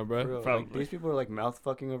conversations right now, bro. Bro, like, Probably. these people are like mouth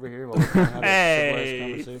fucking over here while we're trying to have Hey.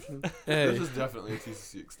 a civilized conversation. Hey, This is definitely a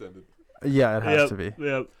TCC extended. Yeah, it has Yep. to be.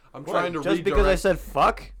 Yep. I'm What? trying to Just redirect. because I said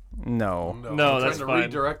fuck? No. No, No, I'm that's trying to fine.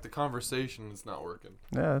 redirect the conversation. It's not working.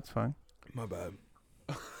 Yeah, that's fine. my bad.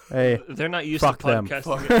 Hey, They're not used Fuck to them.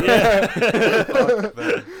 podcasting. Fuck. Yeah. Fuck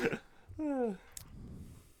them.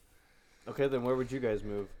 Okay, then where would you guys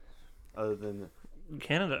move? Other than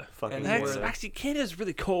Canada. fucking Anywhere. That's, Canada? actually, Canada's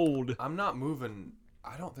really cold. I'm not moving.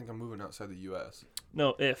 I don't think I'm moving outside the U.S.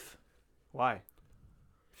 No, if. Why?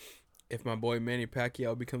 If my boy Manny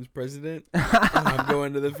Pacquiao becomes president, I'm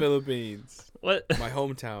going to the Philippines, What? my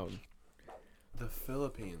hometown. The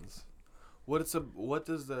Philippines. How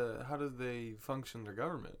do they function their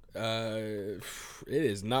government? It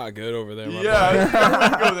is not good over there. My Yeah, boy. I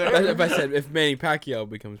wouldn't go there. If I said if Manny Pacquiao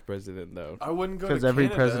becomes president, though. I wouldn't go to 'Cause every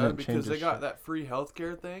Canada president because changes they got shit. that free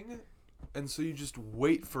healthcare thing, and so you just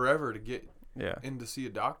wait forever to get yeah. in to see a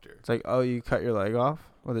doctor. It's like, oh, you cut your leg off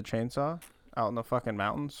with a chainsaw out in the fucking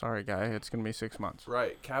mountains? Sorry, guy. It's going to be 6 months.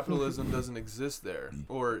 Right, capitalism doesn't exist there,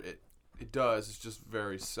 or it does. It's just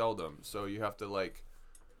very seldom. So you have to like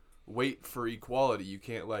wait for equality. You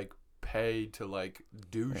can't like pay to like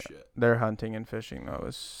do shit. Their hunting and fishing, though,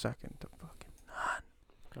 is second to fucking.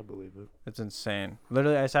 I believe it. It's insane.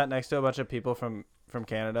 Literally, I sat next to a bunch of people from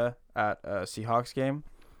Canada at a Seahawks game,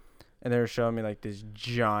 and they were showing me like this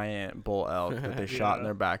giant bull elk that they shot in Yeah.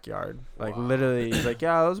 their backyard. Like Wow. literally, he's like,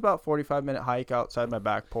 yeah, it was about 45-minute hike outside my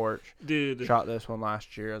back porch. Dude. Shot this one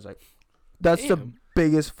last year. I was like, that's the Damn.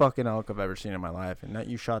 biggest fucking elk I've ever seen in my life, and that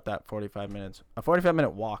you shot that 45 minutes, a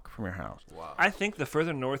 45-minute walk from your house. Wow. I think the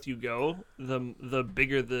further north you go, the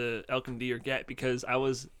bigger the elk and deer get. Because I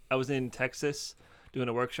was in Texas doing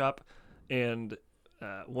a workshop, and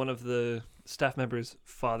one of the staff members'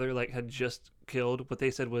 father had just killed what they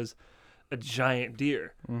said was a giant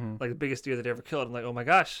deer, Mm-hmm. like the biggest deer that ever killed. I'm like, oh my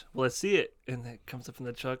gosh, well, let's see it. And it comes up in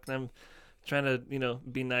the truck, and I'm trying to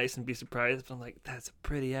be nice and be surprised, but I'm like, that's a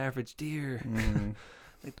pretty average deer. Mm-hmm.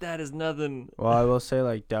 Like that is nothing. Well, I will say,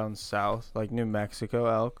 like down south, like New Mexico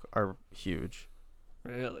elk are huge.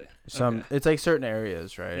 Really. Some Okay. it's like certain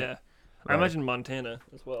areas, right? Yeah. I Right. imagine Montana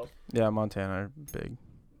as well. Yeah, Montana are big.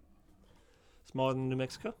 Smaller than New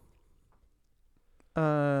Mexico.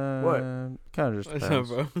 Kind of just What's up, depends.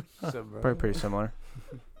 bro? Probably pretty similar.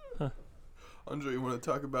 Andre, you want to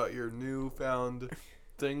talk about your newfound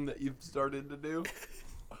thing that you've started to do?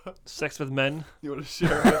 Sex with men. You want to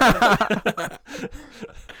share it?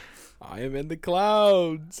 I am in the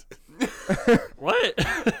clouds. What?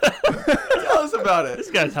 Tell us about it. This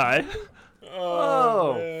guy's high.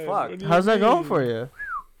 Oh, man. fuck. What do you How's that going mean? for you?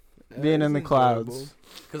 Being in the It's clouds.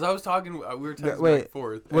 Because I was talking, we were texting Wait, back and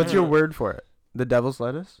forth. What's your word for it? The devil's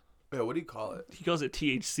lettuce? Yeah, what do you call it? He calls it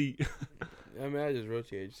THC. enjoyable. I mean, I just wrote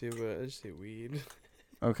THC, but I just say weed.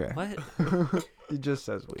 Okay. What? He just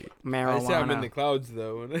says weed. I say I'm in the clouds,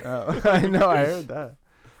 though. Oh, I know, I heard that.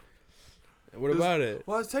 What about it?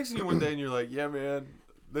 Well, I was texting you one day and you're like, yeah, man,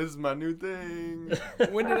 this is my new thing.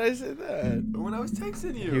 When did I say that? When I was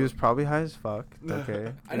texting you. He was probably high as fuck.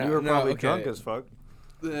 Okay. And you were probably drunk as fuck.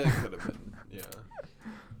 It could have been. Yeah.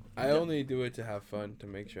 I only do it to have fun, to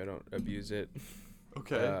make sure I don't abuse it.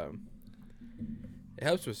 Okay. It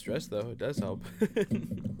helps with stress, though. It does help.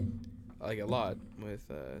 Like a lot with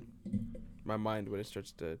my mind when it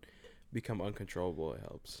starts to become uncontrollable, it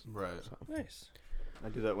helps. Right. So. Nice. I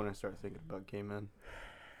do that when I start thinking about gaming.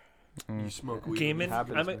 You smoke weed. Gaming.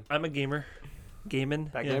 happens, man. I'm a gamer. Gaming.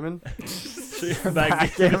 Backgammon?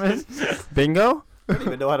 Backgammon. Bingo? I don't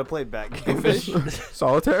even know how to play backgammon.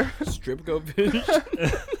 Solitaire? Strip go fish.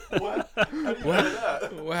 What? How do you know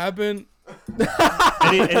that? What happened?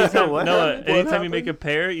 Anytime, What? Noah, What anytime you make a happened?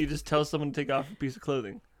 pair, you just tell someone to take off a piece of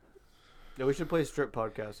clothing. Yeah, we should play strip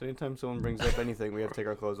podcast. Anytime someone brings up anything, we have to take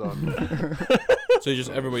our clothes off. So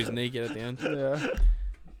just everybody's naked at the end. Yeah.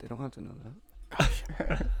 They don't have to know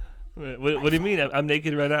that. Wait, what do you mean? I'm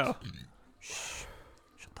naked right now. Shh.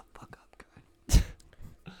 Shut the fuck up, guy.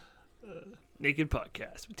 Naked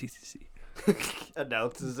podcast with TCC.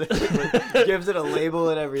 Announces it. Gives it a label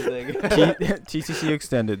and everything. TCC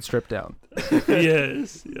extended, stripped down.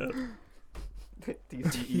 Yes. Yeah.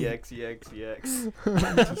 TCEXEXEX.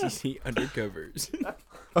 TCC undercovers.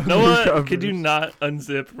 Noah, could you not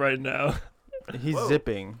unzip right now? He's Whoa.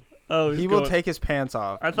 zipping. Oh, He he's will going- take his pants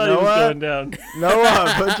off. I thought he was going down.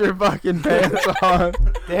 Noah, put your fucking pants on.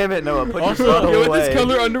 Damn it, Noah. Put Also, your phone yo, with away. this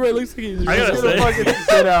color underwear looks like he's I gotta Just say- gonna fucking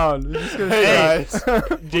sit down. You're just gonna Hey, sit guys.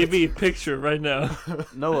 JB, picture right now.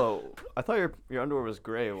 Noah, I thought your underwear was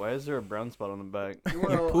gray. Why is there a brown spot on the back?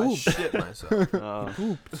 Well, I pooped. shit myself.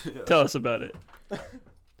 Tell us about it.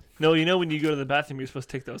 No, you know when you go to the bathroom, you're supposed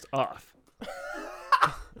to take those off.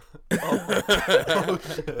 Oh,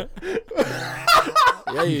 shit.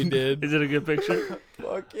 Yeah, you did. Is it a good picture?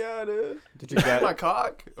 Fuck yeah, dude. Did you My get?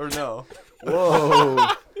 cock? Or no? Whoa.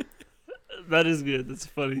 That is good. That's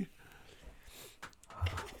funny.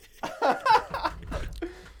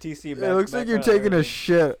 TC. It looks like you're taking a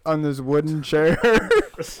shit on this wooden chair.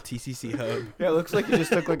 TCC hub. Yeah, it looks like you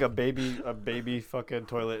just took like a baby fucking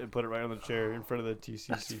toilet and put it right on the chair in front of the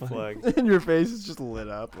TCC flag. And your face is just lit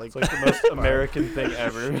up. Like, It's like the most American thing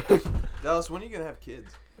ever. Dallas, when are you gonna have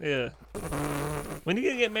kids? Yeah. When are you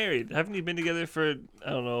gonna get married? Haven't you been together for I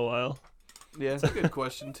don't know a while? Yeah, That's a good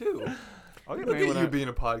question too. I'll get Look married at when you being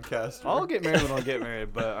a podcaster. I'll get married when I'll get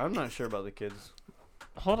married, but I'm not sure about the kids.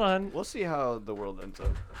 Hold on. We'll see how the world ends up.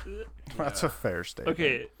 that's a fair statement.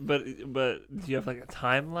 Okay, but do you have like a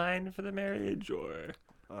timeline for the marriage or?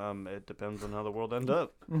 It depends on how the world ends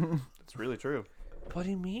up. It's really true. What do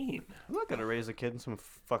you mean? I'm not gonna raise a kid in some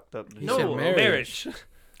fucked up. He said No, marriage. marriage.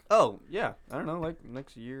 Oh yeah, I don't know, like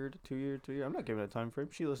next year to 2 year. I'm not giving it a time frame.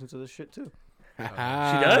 She listens to this shit too. She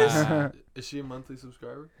does? Is she a monthly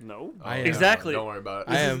subscriber? No. I am. Exactly. Don't worry about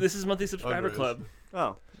it. I am. This is monthly subscriber Underage. club.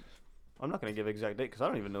 Oh, I'm not gonna give an exact date because I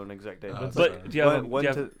don't even know an exact date. Oh, It's that's like But do you have, one do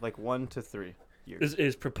you have to like 1 to 3 years.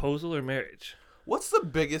 is proposal or marriage? What's the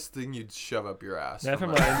biggest thing you'd shove up your ass? Never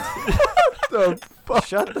from mind. The fuck?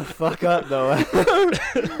 Shut the fuck up, Noah.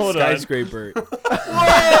 Hold on. Skyscraper.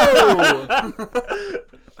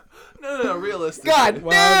 No, realistically. God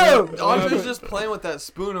Wow. damn! Andre's just playing with that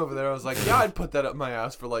spoon over there. I was like, yeah, I'd put that up my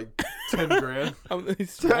ass for like 10 grand. I'm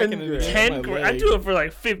smacking it against 10 my grand. leg. I'd do it for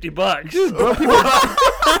like $50.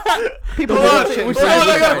 People Hold on, do it. which hold on, side?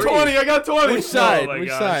 I got 20. I got 20. Which side? my Which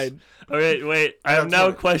gosh. side? Okay, wait. I I am got now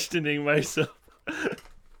 20. questioning myself.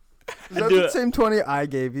 Is that do the it. same 20 I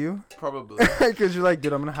gave you? Probably. Because you're like,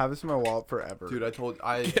 dude, I'm gonna have this in my wallet forever. Dude, I told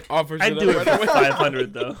I. Offers I'd it do up it for right away.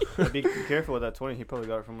 500 though. Be careful with that 20. He probably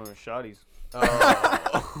got it from one of the shotties.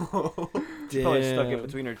 Oh. She probably stuck it Damn.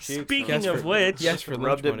 between her cheeks. Speaking Yes, of for- which, Yes, for Rubbed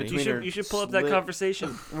lunch it money. between- you should pull up that slit.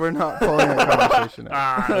 conversation. We're not pulling a conversation out.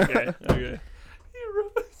 Ah, okay.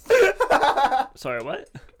 Sorry, what?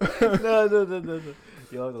 no.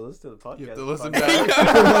 You'll have to listen to the podcast. You have to listen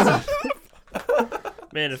back.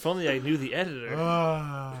 Man, if only I knew the editor.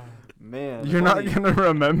 Man, You're if not only- gonna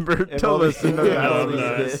remember if to only- listen to if that only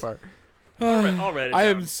last this- part. I'll write it I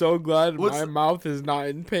down. am so glad What's- my mouth is not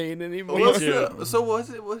in pain anymore. Me What's too. so what's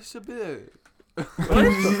it? What's the big?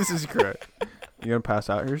 Jesus Christ. You gonna pass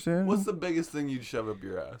out here soon? What's the biggest thing you'd shove up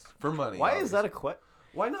your ass for money? Why is that obviously. a question?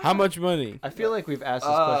 Why not? How much money? I feel like we've asked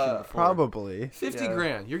this question before. Probably. 50 Yeah.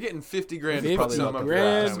 grand. You're getting 50 grand to 50 put something up your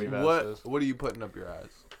grand? ass. We've asked What? this. What are you putting up your ass?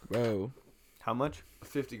 Bro. How much?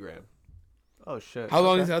 50 grand. Oh shit. How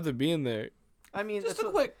long Okay. does it have to be in there? I mean, Just it's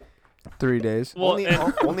a quick. 3 days. Well, only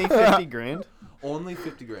and- only 50 grand. Only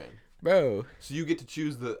 50 grand. Bro. So you get to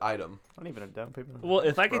choose the item. Not even a down payment. well,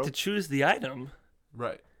 if I get Bro. to choose the item,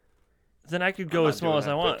 Right. then I could go I'm as not small doing as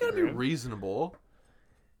I that. want. You gotta be reasonable.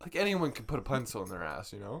 Like anyone can put a pencil in their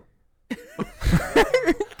ass, you know?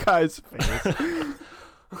 Guys,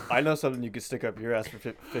 I know something you could stick up your ass for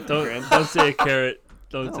 50 grand. Don't say a carrot.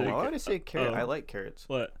 Don't No, say a why carrot. would I say carrot? Oh. I like carrots.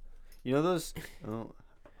 What? You know those? Oh,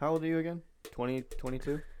 how old are you again? 20,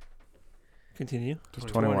 22, Continue.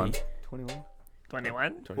 21. 21?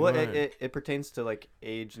 21? Well, it pertains to like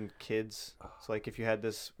age and kids. So like if you had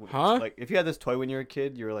this, Huh? like if you had this toy when you were a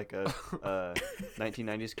kid, you were like a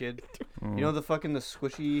 1990s kid. Mm. You know the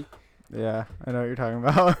squishy. Yeah, I know what you're talking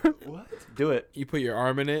about. What? Do it. You put your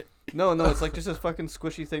arm in it. No, it's like just this fucking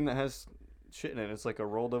squishy thing that has shit in it. It's like a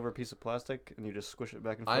rolled over piece of plastic, and you just squish it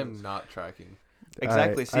back and forth. I am not tracking.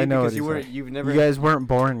 Exactly. See, I know because what he's saying. you've never. You guys weren't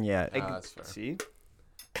born yet. That's fair. See.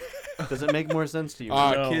 Does it make more sense to you?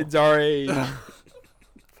 No. Kids our age.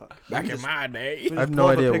 Fuck. Back in my day. I have Pull no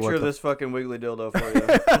up idea a picture what of the this fucking wiggly dildo for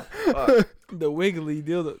you. Fuck. The wiggly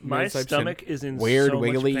deal. My stomach is in Weird so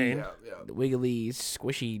wiggly. much pain. Yeah. The wiggly,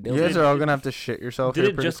 squishy You guys are all gonna have to shit yourself. Did here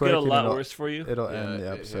it pretty just quick, get a and lot it'll- worse for you? It'll Yeah, end the it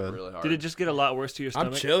hit episode. really hard. Did it just get a lot worse to your I'm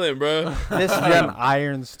stomach? chilling, bro. This You got an man.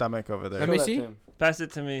 iron stomach over there. Let me Show that see. to him. Pass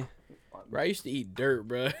it to me. Bro, I used to eat dirt,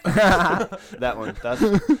 bro. That one. That's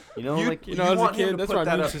you know like you know, as a want him kid, to that's put what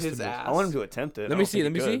that my up immune his system is. ass. I want him to attempt it. Let me see.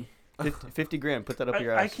 Let me see. 50 grand. Put that up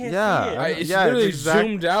your I ass. can't Yeah. see it. It's Yeah, literally it's exact-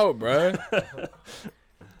 zoomed out, bro.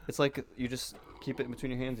 It's like you just keep it in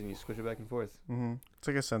between your hands and you squish it back and forth. Hmm. It's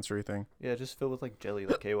like a sensory thing. Yeah, just fill with like jelly,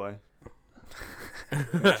 like KY.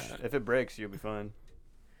 If it breaks, you'll be fine.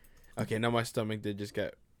 Okay, now my stomach did just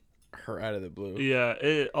get hurt out of the blue. Yeah,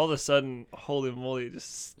 all of a sudden, holy moly, it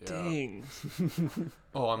just Yeah. stings.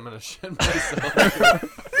 Oh, I'm gonna shit myself.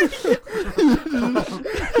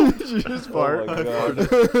 Did you just fart? Oh my god.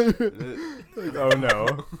 Oh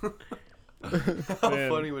no. How Man.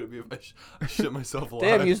 funny would it be if I shit myself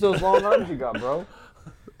alive? Damn, use those long arms you got, bro.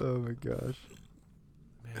 Oh my gosh.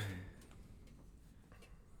 Man.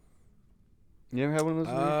 You ever had one of those?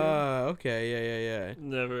 when you were a Okay, yeah.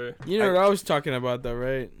 Never. You know what I was talking about, though,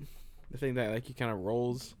 right? The thing that like he kind of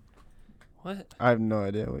rolls. What? I have no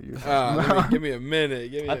idea what you're talking Give, me, about. give me a minute.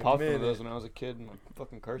 Give me kid? I a popped one minute. of those when I was a kid in my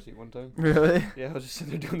fucking car seat one time. Really? Yeah, I was just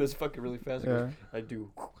sitting there doing this fucking really fast. Yeah. I do.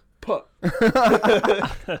 Puh.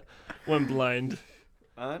 Went blind.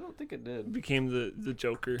 I don't think it did. Became the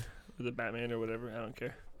Joker or the Batman or whatever. I don't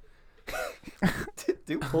care.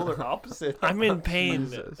 Dude, polar opposite. I'm in pain.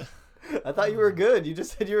 Jesus. I thought you were good. You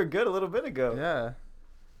just said you were good a little bit ago. Yeah.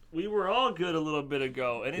 We were all good a little bit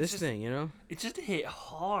ago, and it's This just thing, you know? it just hit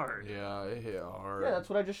hard. Yeah, it hit hard. Yeah, that's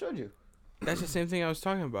what I just showed you. That's the same thing I was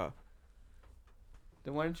talking about.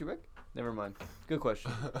 Then why didn't you wreck? Never mind. Good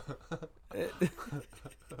question.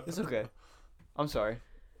 It's okay. I'm sorry.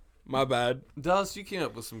 My bad. Dallas, you came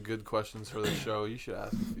up with some good questions for the show. You should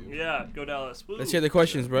ask a few. Yeah, go Dallas. Woo. Let's hear the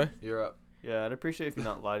questions, bro. You're up. Yeah, I'd appreciate if you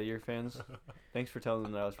not lie to your fans. Thanks for telling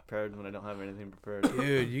them that I was prepared when I don't have anything prepared.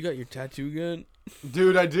 Dude, you got your tattoo gun?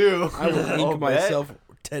 Dude, I do. I will ink Oh, bet? myself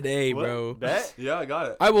today, bro. Bet? Yeah, I got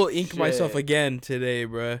it. I will ink myself Shit. again today,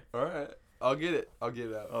 bro. All right. I'll get it. I'll get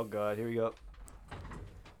it out. Oh god, here we go.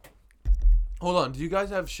 Hold on. Do you guys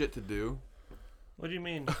have shit to do? What do you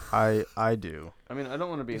mean? I do. I mean, I don't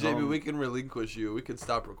want to be JB, home. we can relinquish you. We can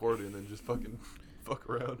stop recording and just fucking fuck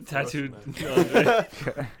around. Tattooed.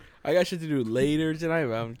 I got shit to do later tonight,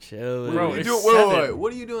 but I'm chilling. Bro, What are you it's doing? Wait. 7.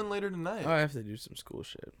 What are you doing later tonight? Oh, I have to do some school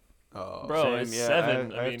shit. Oh, Bro, Same, it's yeah,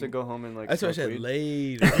 7. I I have mean, to go home and like. That's why I smoke said weed.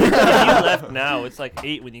 later. if you left now, it's like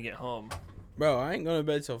 8 when you get home. Bro, I ain't going to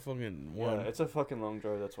bed till fucking 1. Yeah, it's a fucking long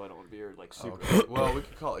drive. That's why I don't want to be here like super. Okay. Well, we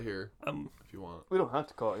can call it here I'm if you want. We don't have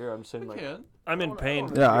to call it here. I'm saying We like. can. in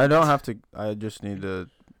pain. Yeah, I don't have to. I just need to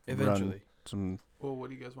Eventually. run some. Well,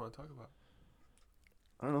 what do you guys want to talk about?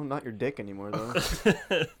 I don't know, not your dick anymore though. I want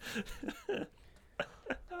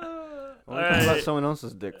to talk about Alright. someone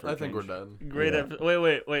else's dick for a I think we're change. done. Great Yeah. episode.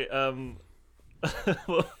 Wait.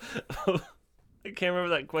 I can't remember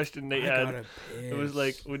that question Nate had. It was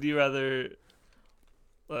like, would you rather?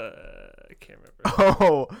 I can't remember.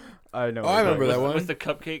 Oh, I know. Oh, I remember that one. With the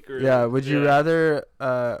cupcake or Yeah. Would you rather?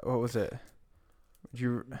 What was it? Would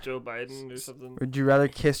you? Joe Biden or something? Would you rather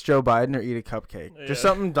kiss Joe Biden or eat a cupcake? Just Yeah.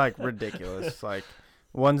 something like ridiculous. Like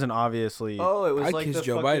one's an obviously. Oh, it was I'd like kiss the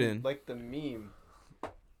Joe fucking, Biden. like the meme.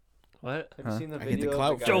 What? Have Huh? you seen the I get the video?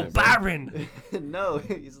 clout of the Joe guy- Byron. No,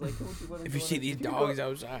 he's like. "Don't you wanna If you go see on a- these If you dogs go-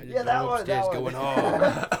 outside, just Yeah, that go one, upstairs that going one. home.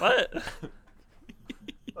 What?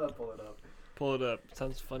 I'll pull it up. Pull it up.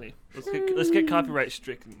 Sounds funny. Let's get copyright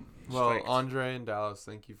stricken. Well, Striked. Andre and Dallas,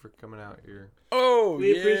 thank you for coming out here. Oh,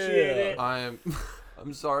 We yeah. appreciate it.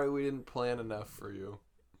 I'm sorry we didn't plan enough for you.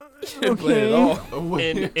 Didn't play at all.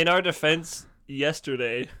 In our defense,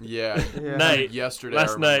 yesterday Yeah. Yeah. night, Yesterday,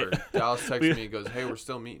 Last I remember. night. Dallas texted We- me and goes, "Hey, we're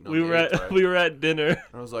still meeting on we the were 8th, at right?" we were at dinner, And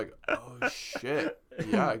I was like, "Oh shit,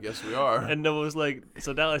 yeah, I guess we are." and Noah was like,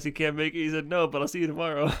 "So Dallas, you can't make it." He said, "No, but I'll see you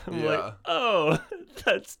tomorrow." I'm Yeah. like, "Oh,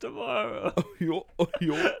 that's tomorrow."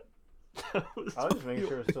 I was just making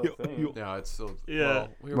sure it's still a thing. Yeah, it's still. Yeah.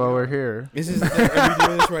 Well, we're here. Are we doing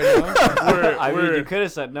this right now? I mean, you could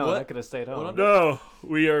have said no. What? I could have stayed home. No,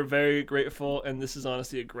 we are very grateful, and this is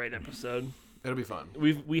honestly a great episode. It'll be fun.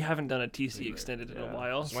 We haven't done a TC extended in a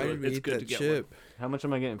while, so Why did we it's eat good that to get chip? How much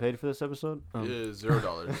am I getting paid for this episode? It is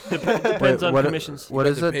 $0. Depends on what- commissions. What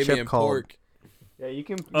You is have to a pay me chip in called? pork. Yeah, you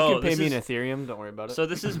can Oh, pay this me in is- Ethereum. Don't worry about it. So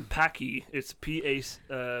this is Paqui. It's Paqui,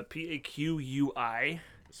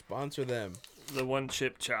 Sponsor them. the one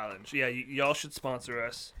chip challenge. Yeah, y'all should sponsor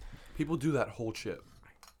us. People do that whole chip.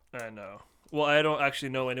 I know. Well, I don't actually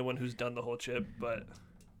know anyone who's done the whole chip, but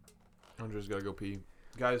Andre's gotta go pee.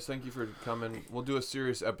 Guys, thank you for coming. We'll do a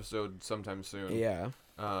serious episode sometime soon. Yeah.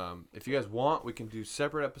 If you guys want, we can do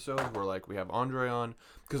separate episodes where like we have Andre on.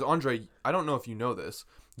 Because Andre, I don't know if you know this,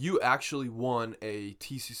 you actually won a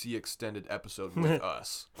TCC extended episode with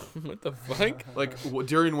us. What the fuck? Like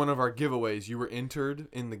during one of our giveaways, you were entered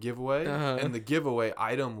in the giveaway, and the giveaway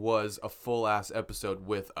item was a full ass episode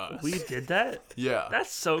with us. we did that. Yeah,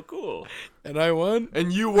 That's so cool. And I won?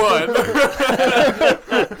 and you won.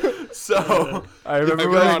 So I remember you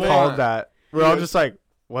when guys they called want- that. We're all just like,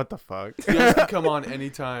 what the fuck? you guys can come on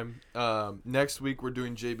anytime. Next week we're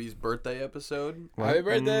doing JB's birthday episode. Happy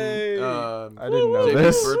birthday! I didn't know JB's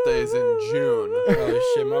this. birthday is in June,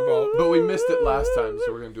 Oh shit, my fault. but we missed it last time,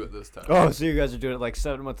 so we're gonna do it this time. Oh, so you guys are doing it like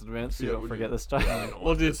 7 months in advance, so you Yeah, don't we forget do. this time.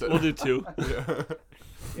 We'll do 2. Yeah.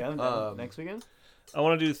 Yeah, I'm down. Next weekend. I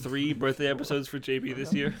want to do 3 birthday episodes for JB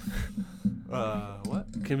this year. What?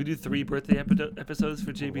 Can we do 3 birthday episodes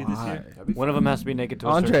for JB this year? That'd be One of them has to be naked to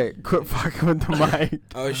a Andre, quit fucking with the mic.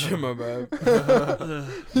 Oh shit, my bad.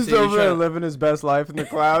 He's See, we over there try- living his best life in the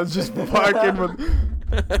clouds, just fucking with.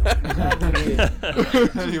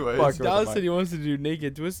 Anyways, Fuck. Dallas said he wants to do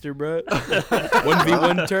naked twister, bro.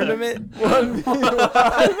 1v1 tournament.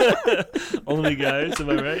 Only guys, am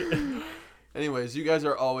I right? anyways, you guys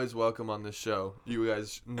are always welcome on this show. You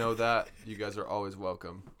guys know that. You guys are always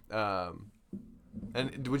welcome.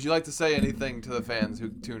 And would you like to say anything to the fans who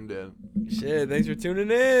tuned in? Shit, thanks for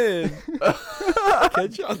tuning in.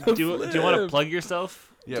 Catch you on the Do you want to flip. plug yourself?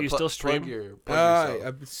 Yeah, Do you still stream? Plug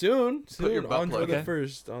yourself. Soon, Put your butt Andre plug. the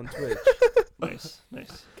First on Twitch. Nice.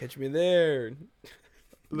 Catch me there.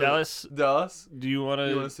 Dallas, Dallas, do you want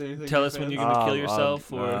you want to to say anything? tell to us your when fans? you're gonna kill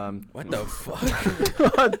yourself, or What the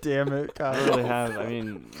fuck? God damn it, I Kyle. don't really have. I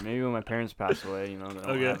mean, maybe when my parents pass away, then I don't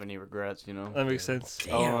Okay. have any regrets. that makes sense?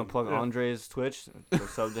 I want to plug Yeah. Andre's Twitch. Go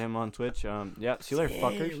sub to him on Twitch. Yeah, see you later,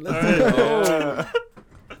 fuckers.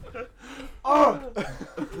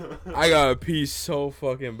 I gotta pee so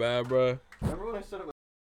fucking bad, bro. Remember when I said it